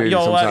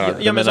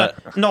 Jag menar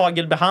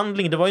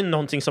nagelbehandling, det var ju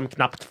någonting som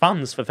knappt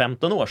fanns för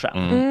 15 år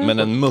sedan. Men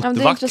en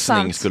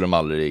muttvaxning skulle de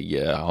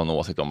aldrig ha en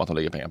åsikt om att de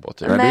lägger pengar på.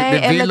 Typ.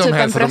 Nej, det vill eller de typ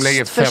helst, en de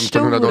lägger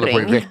 $1,500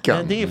 på i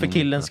veckan. Det är för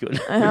killens skull.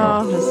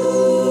 Ja,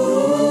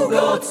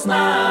 precis.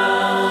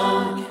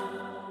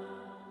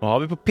 Vad har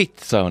vi på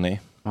pizza, hörni?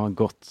 Ja,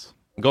 gott.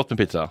 Gott med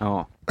pizza?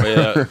 Ja.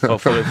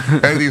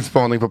 Är din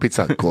spaning på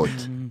pizza? Gott.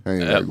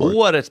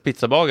 Årets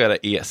pizzabagare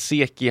är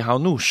Seki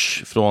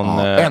Hanoush från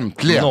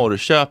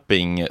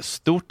Norrköping.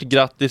 Stort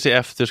grattis i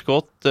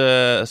efterskott,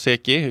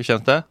 Seki. Hur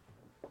känns det?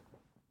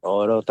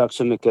 Ja då, tack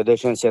så mycket. Det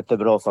känns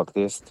jättebra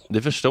faktiskt.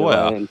 Det förstår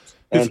jag.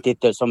 En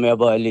titel som jag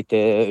bara är lite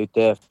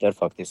ute efter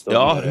faktiskt.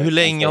 Ja, hur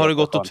länge har du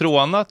gått och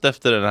trånat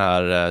efter den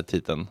här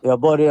titeln? Jag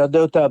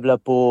började tävla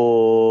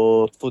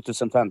på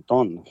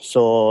 2015. Så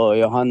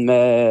jag hann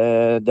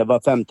med, det var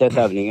 5:e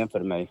tävlingen för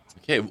mig.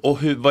 Okej,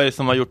 och vad är det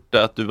som har gjort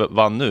att du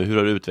vann nu? Hur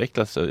har du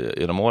utvecklats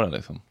i de åren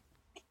liksom?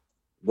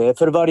 Det är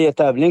för varje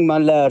tävling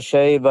man lär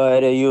sig vad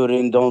är det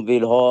juryn de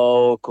vill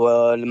ha och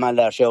man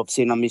lär sig av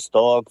sina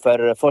misstag.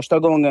 För första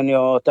gången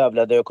jag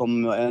tävlade jag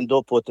kom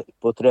ändå på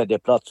 3:e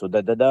plats och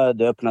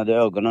det öppnade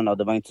ögonen och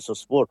det var inte så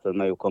svårt för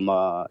mig att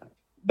komma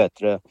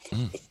bättre.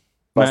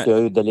 Fast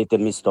jag gjorde lite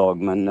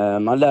misstag,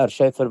 men man lär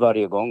sig för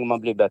varje gång och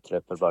man blir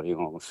bättre för varje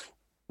gång.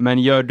 Men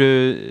gör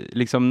du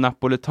liksom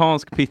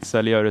napolitansk pizza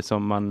eller gör du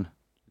som man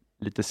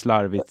lite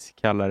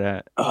slarvigt kallar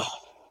det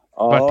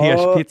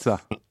kvarterspizza?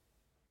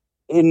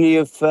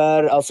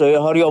 Ungefär, alltså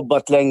jag har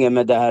jobbat länge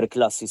med det här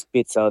klassisk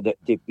pizza,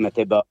 typ med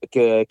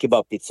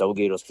kebabpizza och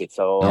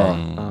gyrospizza. Och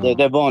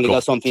det är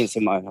vanliga som finns i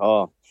mig.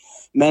 Ja.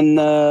 Men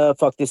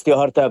faktiskt jag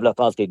har tävlat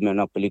alltid med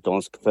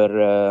napolitansk.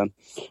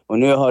 Och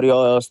nu har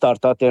jag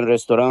startat en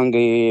restaurang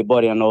i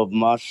början av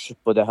mars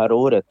på det här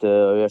året.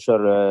 Jag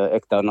kör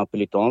äkta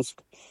napolitansk.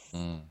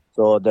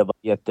 Så det var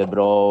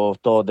jättebra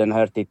att ta den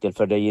här titeln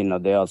för det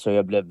gynnade. Alltså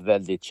jag blev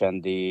väldigt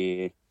känd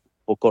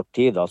på kort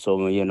tid,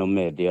 alltså genom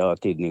media,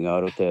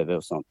 tidningar och tv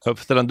och sånt. Jag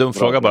får ställa en dum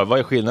fråga bara. Vad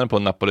är skillnaden på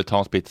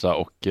napolitansk pizza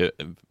och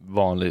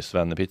vanlig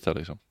svennepizza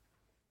liksom?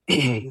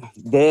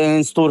 Det är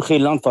en stor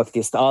skillnad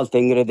faktiskt. Allt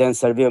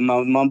ingredienser.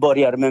 Man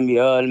börjar med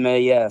mjöl,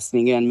 med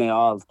jäsningen, med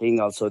allting.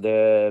 Alltså det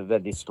är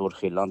väldigt stor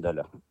skillnad.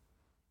 Eller?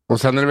 Och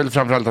sen är det väl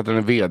framförallt att den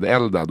är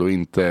vedeldad och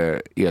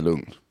inte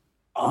elugn?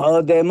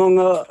 Ja, det är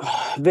många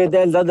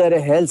vedeldade där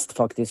helst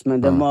faktiskt.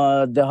 Men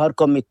det har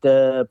kommit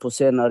på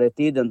senare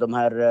tiden de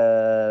här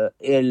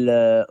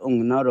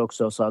elugnar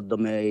också. Så att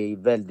de är i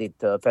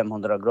väldigt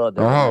 500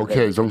 grader. Jaha,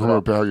 okej. Så de kommer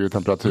upp i högre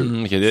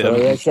temperatur.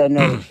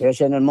 Så jag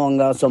känner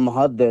många som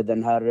hade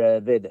den här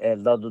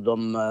vedeldad och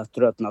de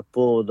tröttnat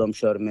på och de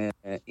kör med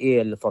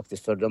el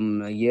faktiskt. För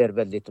de ger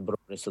väldigt bra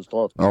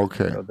resultat.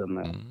 Okej.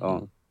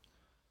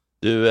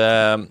 Du,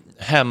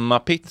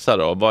 hemmapizza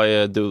då?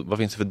 Vad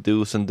finns det för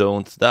do's and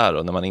don'ts där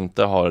då? När man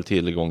inte har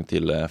tillgång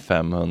till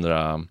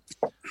 500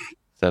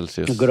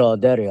 Celsius?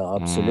 Grader, ja,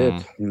 absolut.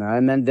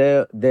 Nej, men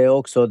det är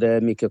också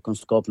mycket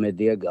kunskap med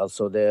deg.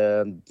 Alltså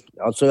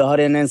jag har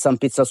en ensam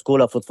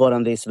pizzaskola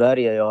fortfarande i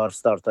Sverige. Jag har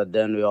startat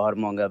den och jag har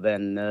många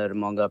vänner,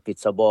 många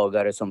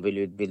pizzabagare som vill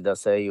utbilda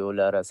sig och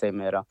lära sig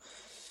mera.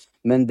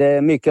 Men det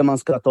är mycket man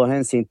ska ta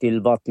hänsyn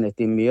till vattnet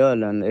i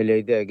mjölen eller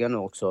i degen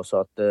också. Så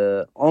att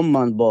om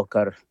man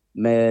bakar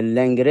med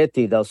längre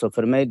tid, alltså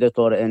för mig det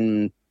tar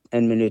en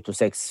minut och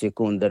 6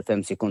 sekunder,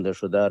 5 sekunder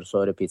sådär,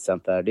 så är det pizzan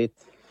färdigt.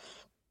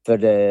 För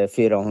det är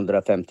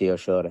 450 jag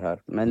kör här.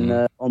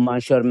 Men om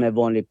man kör med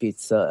vanlig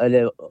pizza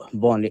eller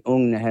vanlig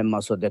ugn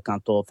hemma så det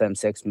kan ta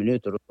 5-6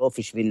 minuter. Och då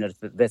försvinner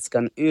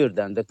vätskan ur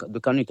den. Du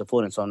kan inte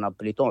få en sån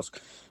napolitansk.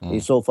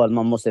 I så fall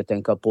man måste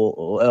tänka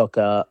på att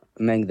öka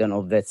mängden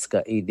av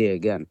vätska i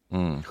degen.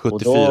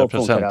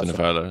 74%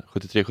 ungefär eller?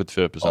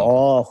 73-74%?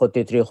 Ja,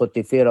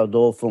 73-74.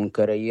 Då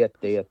funkar det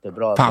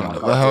jättebra. Fan,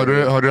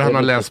 hör du han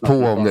har läst på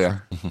om det?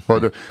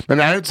 Men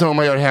är det inte så om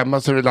man gör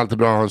hemma så är det alltid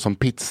bra att ha en sån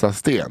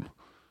pizzasten?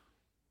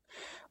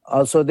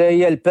 Alltså det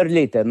hjälper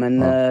lite, men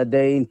det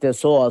är inte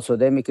så. Alltså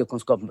det är mycket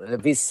kunskap.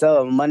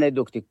 Vissa, man är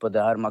duktig på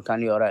det här. Man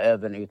kan göra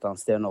även utan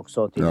sten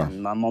också.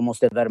 Man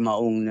måste värma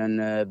ugnen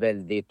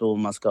väldigt och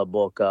man ska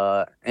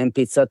baka en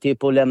pizza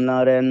typ och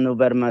lämna den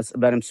och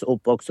värms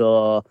upp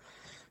också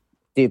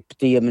typ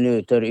 10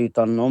 minuter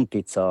utan någon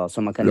pizza.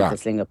 Så man kan inte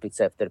slänga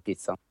pizza efter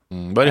pizza.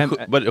 Vad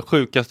är det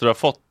sjukaste du har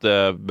fått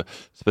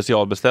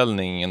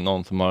specialbeställning?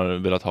 Någon som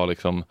har velat ha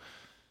liksom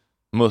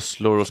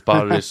musslor och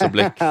sparris och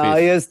bläckfisk? Ja,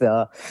 just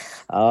det.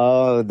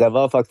 Ja, det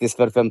var faktiskt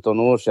för 15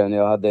 år sedan.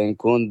 Jag hade en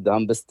kund,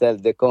 han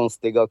beställde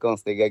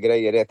konstiga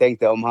grejer. Jag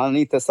tänkte om han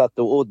inte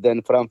satte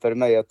udden framför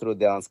mig, jag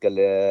trodde han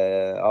skulle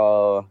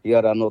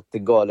göra något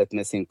galet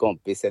med sin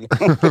kompis.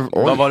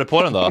 Vad var det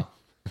på den då?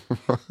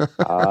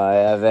 Ja,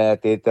 jag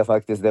vet inte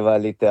faktiskt. Det var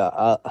lite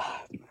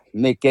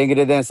mycket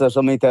ingredienser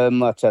som inte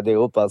matchade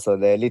ihop. Alltså.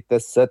 Det är lite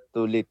sött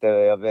och lite,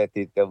 jag vet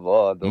inte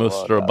vad.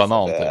 Musslor och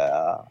banan typ.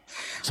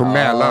 Som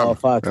mellan.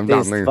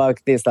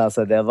 Faktiskt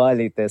alltså, det var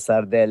lite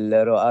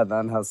sardeller och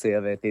ananas,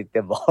 jag vet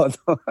inte vad.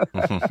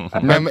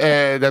 Men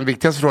den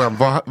viktigaste frågan,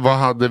 vad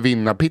hade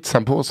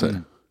vinnarpizzan på sig?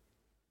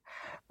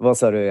 Vad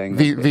sa du?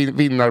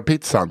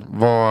 Vinnarpizzan,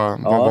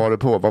 vad var det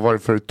på? Vad var det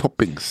för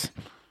toppings?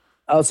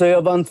 Alltså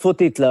jag vann 2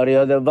 titlar.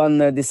 Jag vann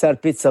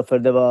dessertpizza för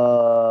det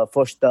var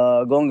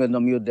första gången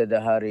de gjorde det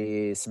här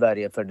i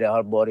Sverige. För det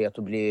har börjat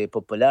att bli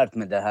populärt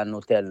med det här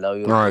Nutella och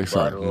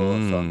jordgubbar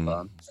och sånt.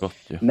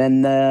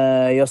 Men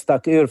jag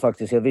stack ur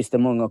faktiskt. Jag visste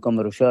många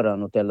kommer att köra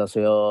Nutella. Så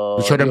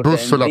du körde en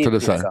buffula till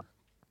dessert?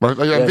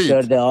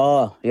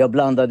 Jag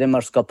blandade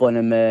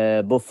mascarpone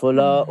med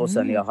buffula och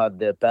sen jag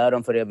hade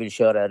päron för jag vill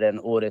köra den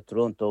året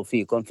runt och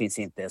fikon finns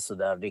inte så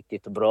där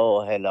riktigt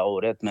bra hela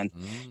året, men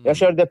jag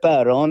körde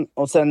päron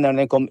och sen när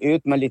den kom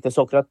ut med lite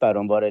sockrat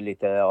päron var det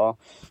lite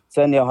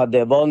sen jag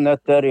hade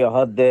valnötter, jag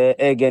hade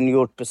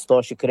egengjort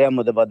pistachekräm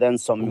och det var den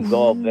som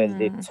gav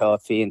väldigt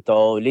fint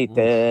och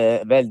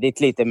väldigt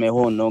lite med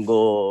honung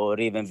och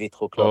riven vit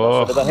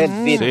choklad. Så det var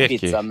helt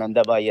vit pizza men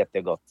det var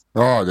jättegott.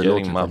 Ja, det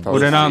låter fantastiskt. Och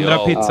den andra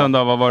pizzan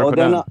då, vad var det på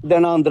den?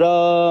 Den andra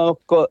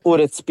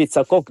årets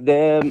pizzakock,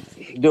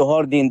 du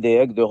har din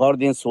deg, du har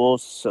din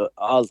sås,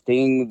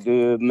 allting,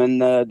 men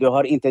du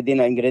har inte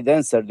dina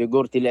ingredienser. Du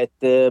går till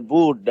ett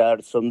bord där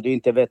som du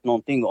inte vet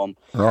någonting om.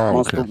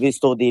 Vi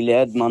stod i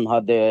led, man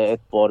hade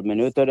ett par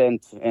minuter,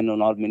 en och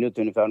en halv minut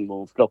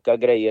ungefär, att plocka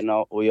grejerna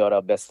och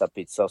göra bästa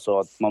pizza. Så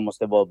att man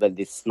måste vara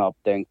väldigt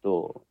snabbt tänkt.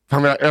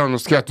 Fan, jag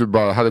önskar att du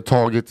bara hade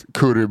tagit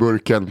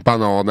curryburken,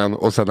 bananen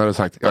och sen hade du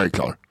sagt, jag är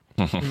klar.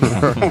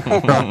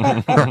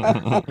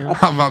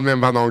 Han vann med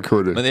en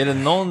banancurry. Men är det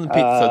någon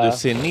pizza du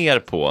ser ner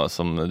på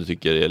som du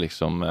tycker är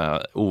liksom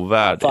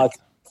ovärdig?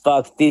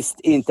 Faktiskt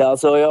inte.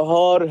 Alltså jag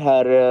har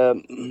här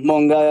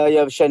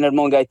jag känner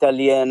många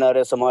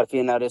italienare som har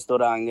fina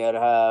restauranger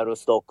här och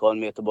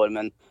Stockholm, Göteborg,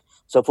 men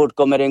så fort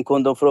kommer en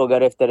kund och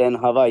frågar efter en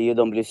Hawaii,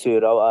 de blir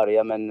sura och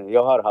arga, men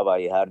jag har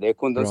Hawaii här. Det är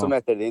kunden som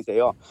äter det, inte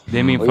jag. Det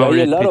är min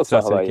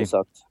favoritpizza, Hawaii, så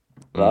att,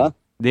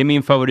 det är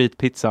min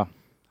favoritpizza.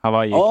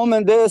 Hawaii. Ja,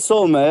 men det är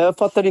så. Men jag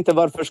fattar inte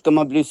varför ska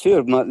man bli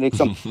sur.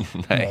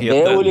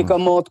 Det är olika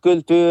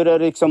matkulturer.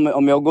 Liksom,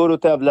 om jag går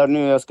och tävlar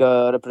nu, jag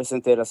ska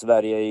representera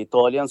Sverige i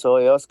Italien. Så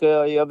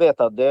jag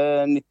vet att det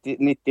är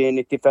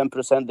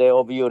 90-95% det är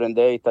av djuren,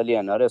 det är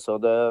italienare. Så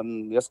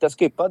jag ska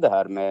skippa det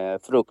här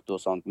med frukt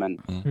och sånt. Men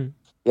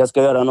jag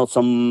ska göra något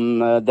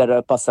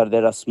som passar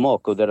deras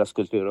smak och deras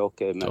kultur.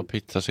 Okay, men... Ja,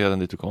 pizzasedeln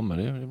dit du kommer,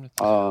 det är rimligt.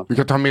 Ja. Du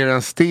kan ta med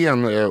en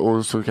sten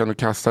och så kan du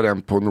kasta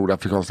den på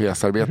nordafrikanska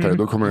gästarbetare.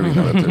 Då kommer du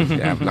vinna, vet du.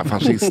 Jävla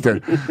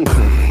fascister.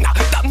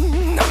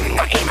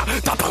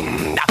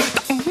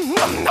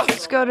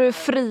 Ska du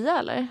fria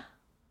eller?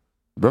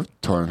 Du behöver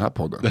ta den här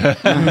podden.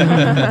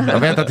 Jag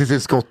väntar tills det är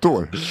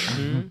skottår.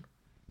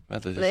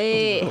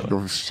 Nej. Då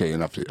är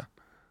tjejerna fria.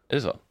 Är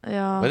det så?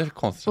 Ja, vad är det för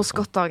konstigt? på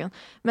skottdagen.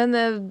 Men,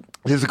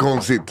 det är så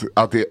konstigt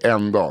att det är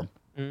en dag.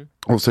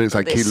 Och så är det, så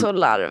här det är så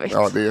larvigt.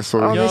 Ja, det är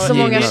så, det är så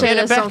många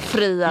tjejer som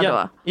friar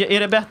då. Är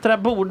det bättre,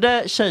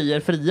 borde tjejer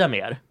fria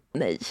mer?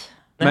 Nej.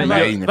 Men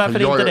varför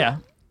inte det?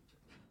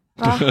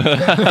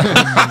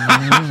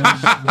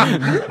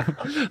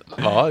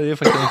 Ja, det är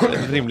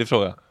faktiskt en rimlig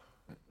fråga.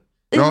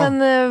 Ja.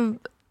 Men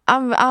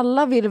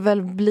alla vill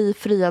väl bli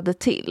friade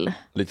till.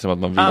 Lite som att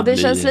man vill det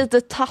känns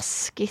lite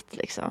taskigt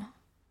liksom.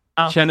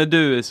 Känner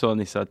du så,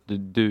 Nissa, att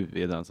du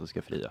är den som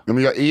ska fria? Ja,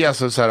 men jag är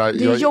alltså så här,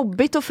 det är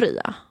jobbigt att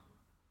fria.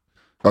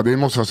 Ja, det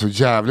måste vara så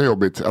jävla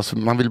jobbigt. Alltså,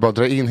 man vill bara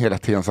dra in hela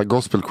Tensta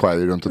Gospel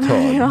Choir runt ett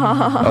hörn.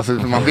 Ja. Alltså,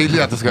 man vill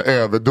ju att det ska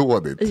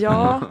överdådigt.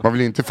 Ja. Man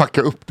vill inte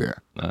fucka upp det.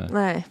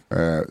 Nej.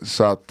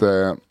 Så att,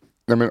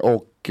 nej men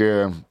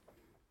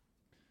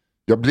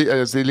jag blir,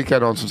 alltså, det är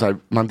likadant som så här,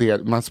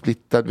 man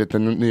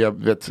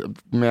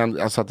splittar,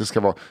 men alltså att det ska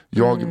vara,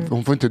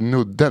 hon får inte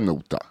nudda en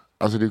nota.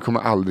 Alltså det kommer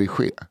aldrig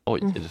ske.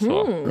 Oj, är det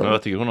så? Men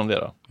vad tycker hon om det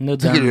då? Jag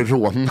tycker det är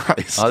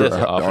rånice. Ja, det är så.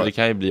 Ja, för det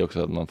kan ju bli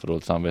också att man får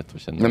dåligt samvete och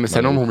känner. Nej, men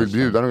sen om hon vill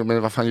bjuda,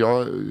 men vad fan,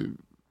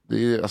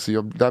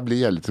 där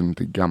blir jag lite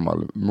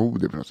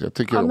gammalmodig på något sätt. Jag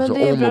tycker också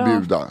om att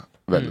bjuda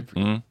väldigt.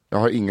 Jag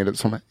har ingen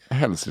som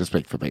helst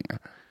respekt för pengar.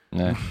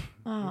 Nej.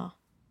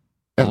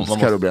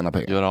 Älskar att bränna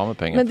pengar. Göra av med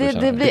pengar. Men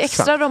det blir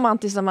extra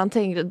romantiskt när man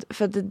tänker,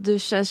 för du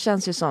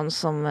känns ju sån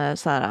som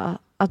så här,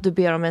 att du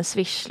ber om en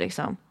swish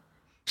liksom.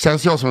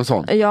 Känns jag som en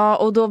sån? Ja,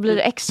 och då blir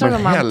det extra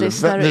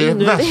romantiskt när du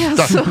inte är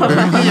så. Det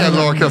är det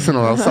elakaste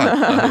någon har sagt.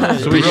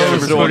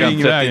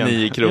 Swishfrågan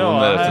 39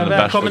 kronor.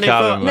 Välkommen i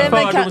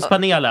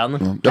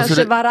fördomspanelen.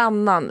 Kanske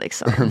varannan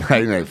liksom.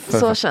 Nej.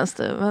 Så känns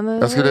det. Men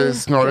jag skulle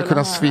snarare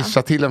kunna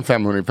swisha till en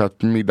 500 för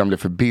att middagen blev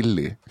för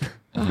billig.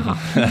 Du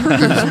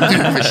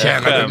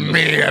förtjänade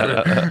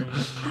mer.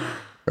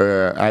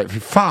 Nej, fy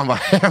fan vad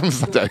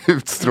hemskt att jag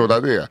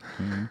utstrålar det.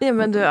 Ja,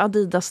 men du,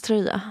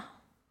 Adidas-tröja.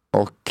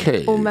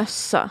 Okej. Och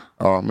mössa.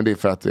 Ja, men det är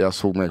för att jag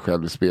såg mig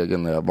själv i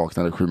spegeln när jag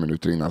vaknade 7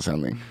 minuter innan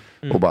sändning.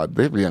 Och bara,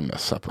 det blir en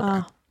mössa på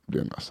det. Det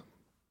blir en mössa.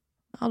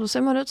 Ja, då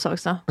ser man ut så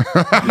också.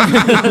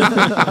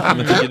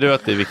 Men tycker du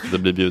att det är viktigt att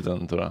bli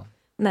bjuden, Tora?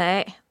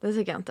 Nej, det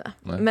tycker jag inte.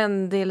 Nej.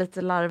 Men det är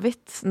lite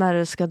larvigt när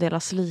det ska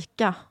delas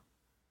lika.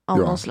 Av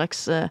någon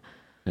slags...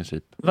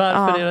 princip.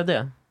 Varför är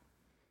det?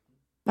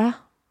 Va?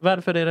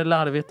 Varför är det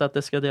larvigt att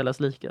det ska delas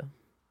lika?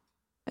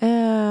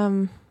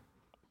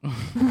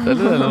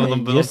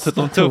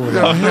 De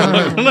tuffa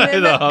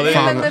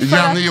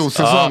Janne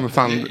Josefsson.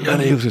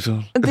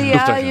 Det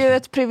är ju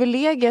ett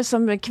privilegium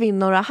som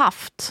kvinnor har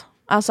haft.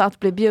 Alltså att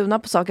bli bjudna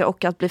på saker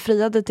och att bli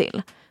friade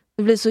till.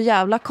 Det blir så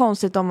jävla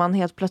konstigt om man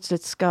helt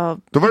plötsligt ska...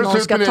 Då var det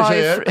slut med det,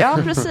 tjejer. Ja,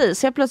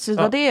 precis. Helt plötsligt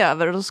var det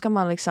över och då ska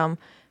man liksom...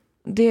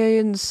 Det är ju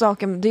en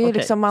sak... Det är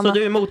liksom man... Så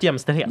du är emot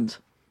jämställdhet?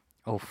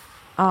 Ja.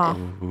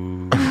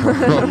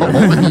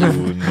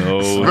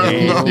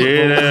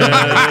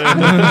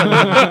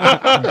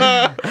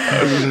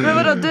 Men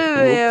vadå, du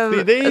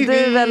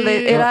är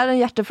väldigt... Är det här en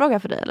hjärtefråga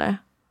för dig, eller?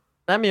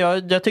 Nej, men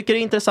jag tycker det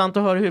är intressant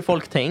att höra hur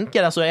folk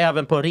tänker. Alltså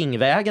även på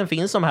Ringvägen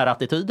finns de här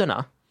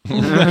attityderna.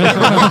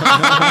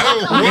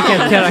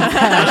 Vilket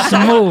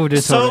karaktärsmord.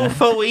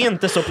 Sofo är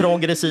inte så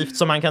progressivt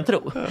som man kan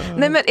tro.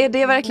 Nej, men är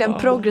det verkligen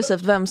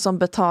progressivt vem som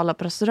betalar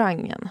på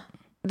restaurangen?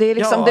 Det är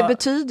liksom, det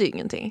betyder ju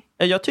ingenting.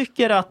 Jag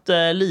tycker att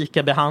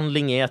lika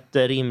behandling är ett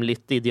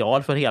rimligt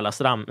ideal för hela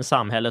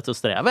samhället att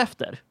sträva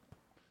efter.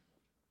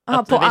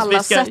 Ja, på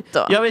alla sätt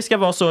då? Ja, vi ska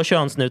vara så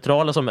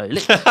könsneutrala som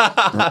möjligt.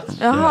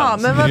 Jaha,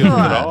 men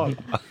vadå?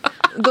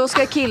 Då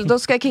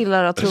ska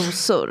killar ha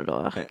trosor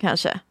då,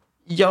 kanske?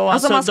 Ja,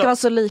 alltså man ska vara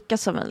så lika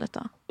som möjligt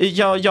då?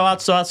 Ja,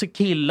 alltså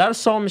killar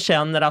som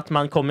känner att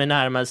man kommer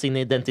närmare sin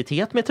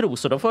identitet med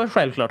trosor, då får jag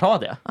självklart ha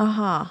det.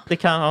 Aha. Det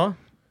kan, ja.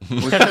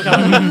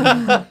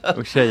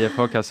 Och tjejer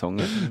får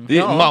kalsonger. Det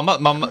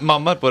är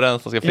mamma på den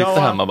som ska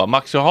flytta hemma bara,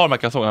 Max, jag har de här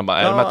kalsongerna. Han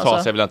bara, de här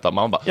trasiga vill jag inte ha.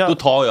 Mamma bara, då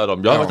tar jag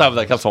dem. Jag har inte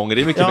använt kalsonger,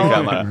 det är mycket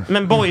bekvämare.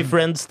 Men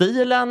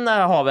boyfriend-stilen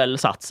har väl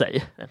satt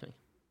sig.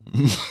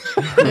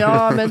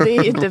 Ja, men det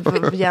är ju inte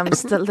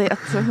jämställdhet.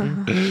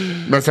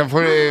 Men sen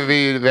får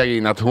vi väga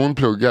in att hon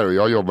pluggar och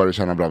jag jobbar och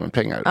tjänar bra med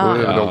pengar. Då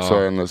är det också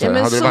en, så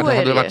här,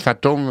 hade det varit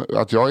tvärtom,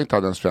 att jag inte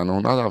hade en stränn och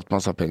hon hade haft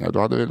massa pengar, då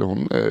hade väl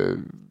hon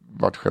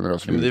varit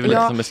generös. Men det är väl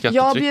liksom med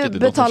jag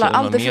betalar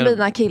alltid för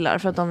mina killar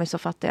för att de är så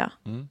fattiga.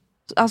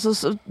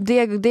 Alltså det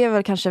är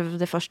väl kanske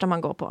det första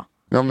man går på.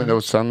 Ja, men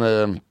och sen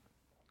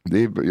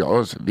vi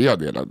har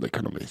delad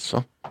ekonomi,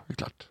 så det är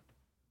klart.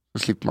 Då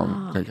slipper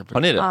man tänka på det.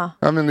 Har ni det?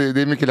 Ja, men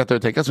det är mycket lättare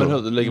att tänka så.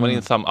 Men lägger man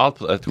in allt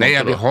på ett konto?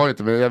 Nej, vi har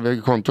inte,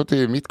 men kontot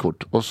är mitt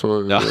kort. Och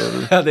så, ja,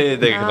 det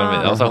är ekonomin.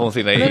 Alltså hon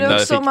sina egna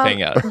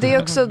fickpengar. Det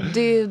är också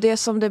det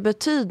som det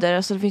betyder.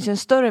 Alltså det finns ju en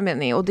större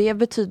mening. Och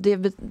det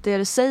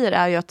säger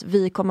är ju att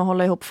vi kommer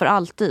hålla ihop för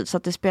alltid. Så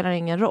att det spelar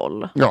ingen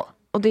roll. Ja.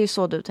 Och det är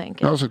så du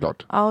tänker. Ja,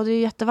 såklart. Ja, och det är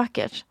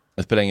jättevackert.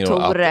 Det spelar ingen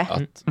roll Tore.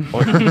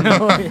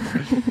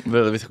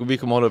 Vi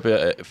kommer hålla upp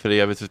för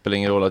evigt. Det spelar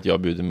ingen roll att jag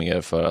bjuder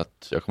mer för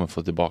att jag kommer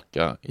få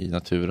tillbaka i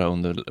natura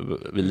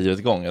vid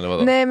livets gång, eller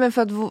vadå? Nej, men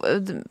för att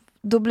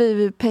då blir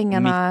vi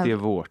pengarna... Mitt i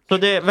vårt. Så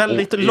det är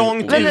väldigt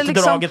långt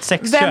utdraget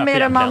sexköp. Vem är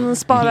det man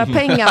sparar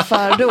pengar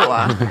för då?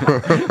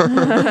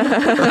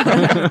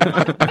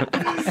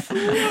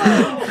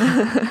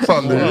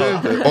 Fan, du är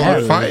on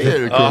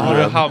fire. Har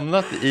du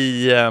hamnat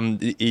i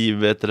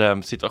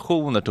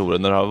situationer, Tore,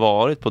 när du har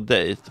varit på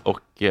dejt och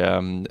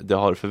det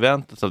har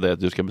förväntats av dig att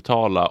du ska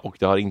betala och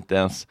det har inte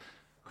ens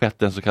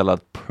skett en så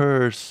kallad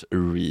purse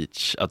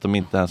reach, att de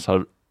inte ens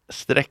har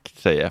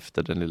sträckt sig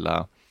efter den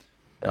lilla...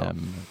 Ja,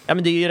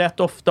 men det är ju rätt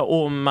ofta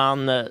om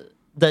man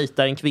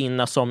dejtar en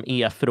kvinna som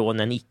är från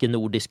en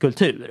icke-nordisk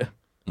kultur.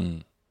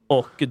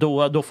 Och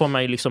då får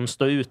man ju liksom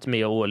stå ut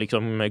med att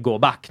liksom gå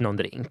back någon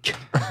drink.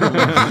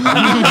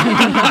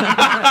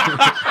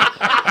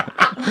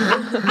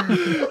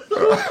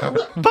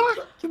 Back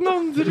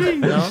någon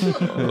drink! Ja.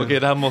 Okej,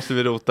 det här måste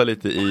vi rota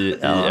lite i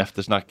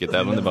eftersnacket,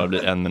 även om det bara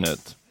blir 1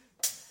 minut.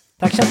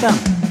 Tack chatten!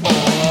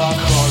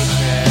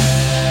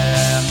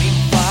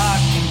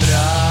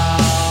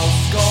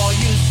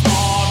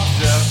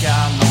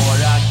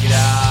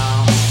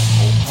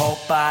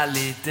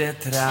 Lite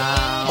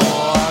tram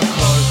och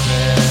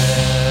Jorge,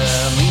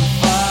 min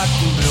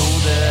fucking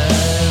broder.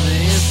 Det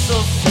är så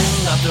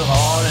synd att du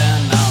har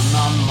en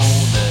annan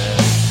moder.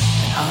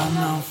 En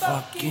annan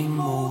fucking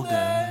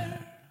moder.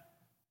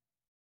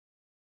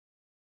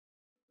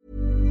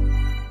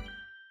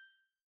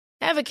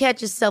 Ever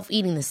catch yourself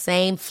eating the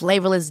same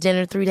flavorless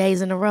dinner 3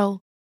 days in a row?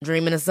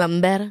 Dreaming of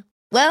something better?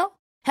 Well,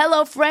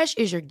 HelloFresh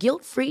is your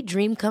guilt-free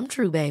dream come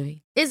true,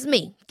 baby. It's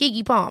me,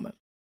 Keke Palmer.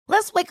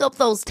 Let's wake up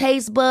those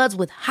taste buds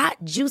with hot,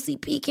 juicy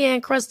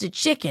pecan-crusted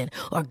chicken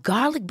or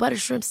garlic butter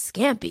shrimp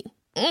scampi.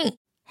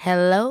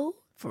 Hello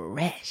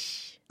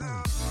Fresh.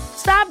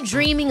 Stop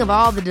dreaming of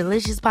all the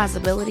delicious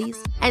possibilities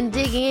and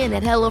dig in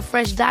at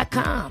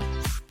HelloFresh.com.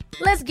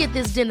 Let's get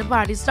this dinner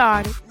party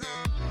started.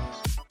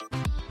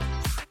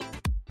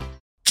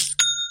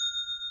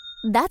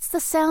 That's the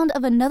sound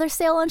of another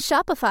sale on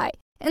Shopify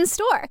in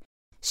store.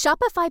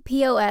 Shopify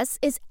POS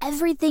is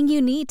everything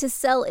you need to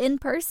sell in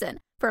person.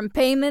 From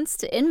payments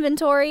to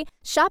inventory,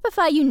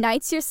 Shopify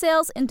unites your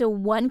sales into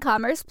one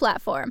commerce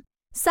platform.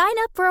 Sign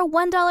up for a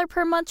 $1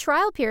 per month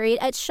trial period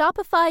at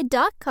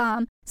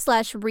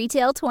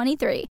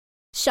shopify.com/retail23.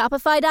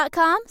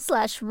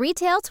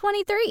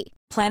 Shopify.com/retail23.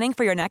 Planning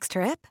for your next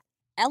trip?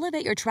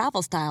 Elevate your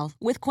travel style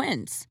with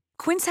Quince.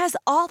 Quince has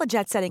all the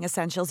jet-setting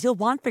essentials you'll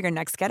want for your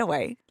next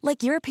getaway,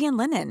 like European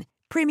linen,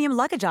 premium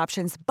luggage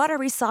options,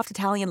 buttery soft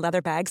Italian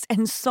leather bags,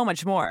 and so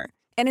much more.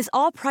 And is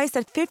all priced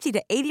at 50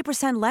 to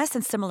 80% less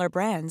than similar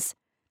brands.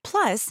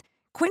 Plus,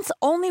 Quince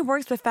only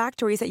works with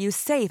factories that use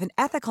safe and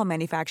ethical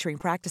manufacturing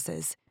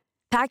practices.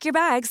 Pack your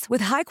bags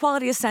with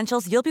high-quality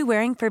essentials you'll be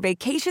wearing for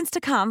vacations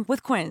to come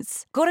with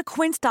Quince. Go to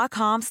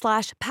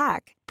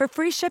quince.com/pack for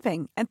free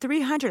shipping and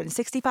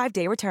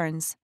 365-day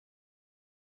returns.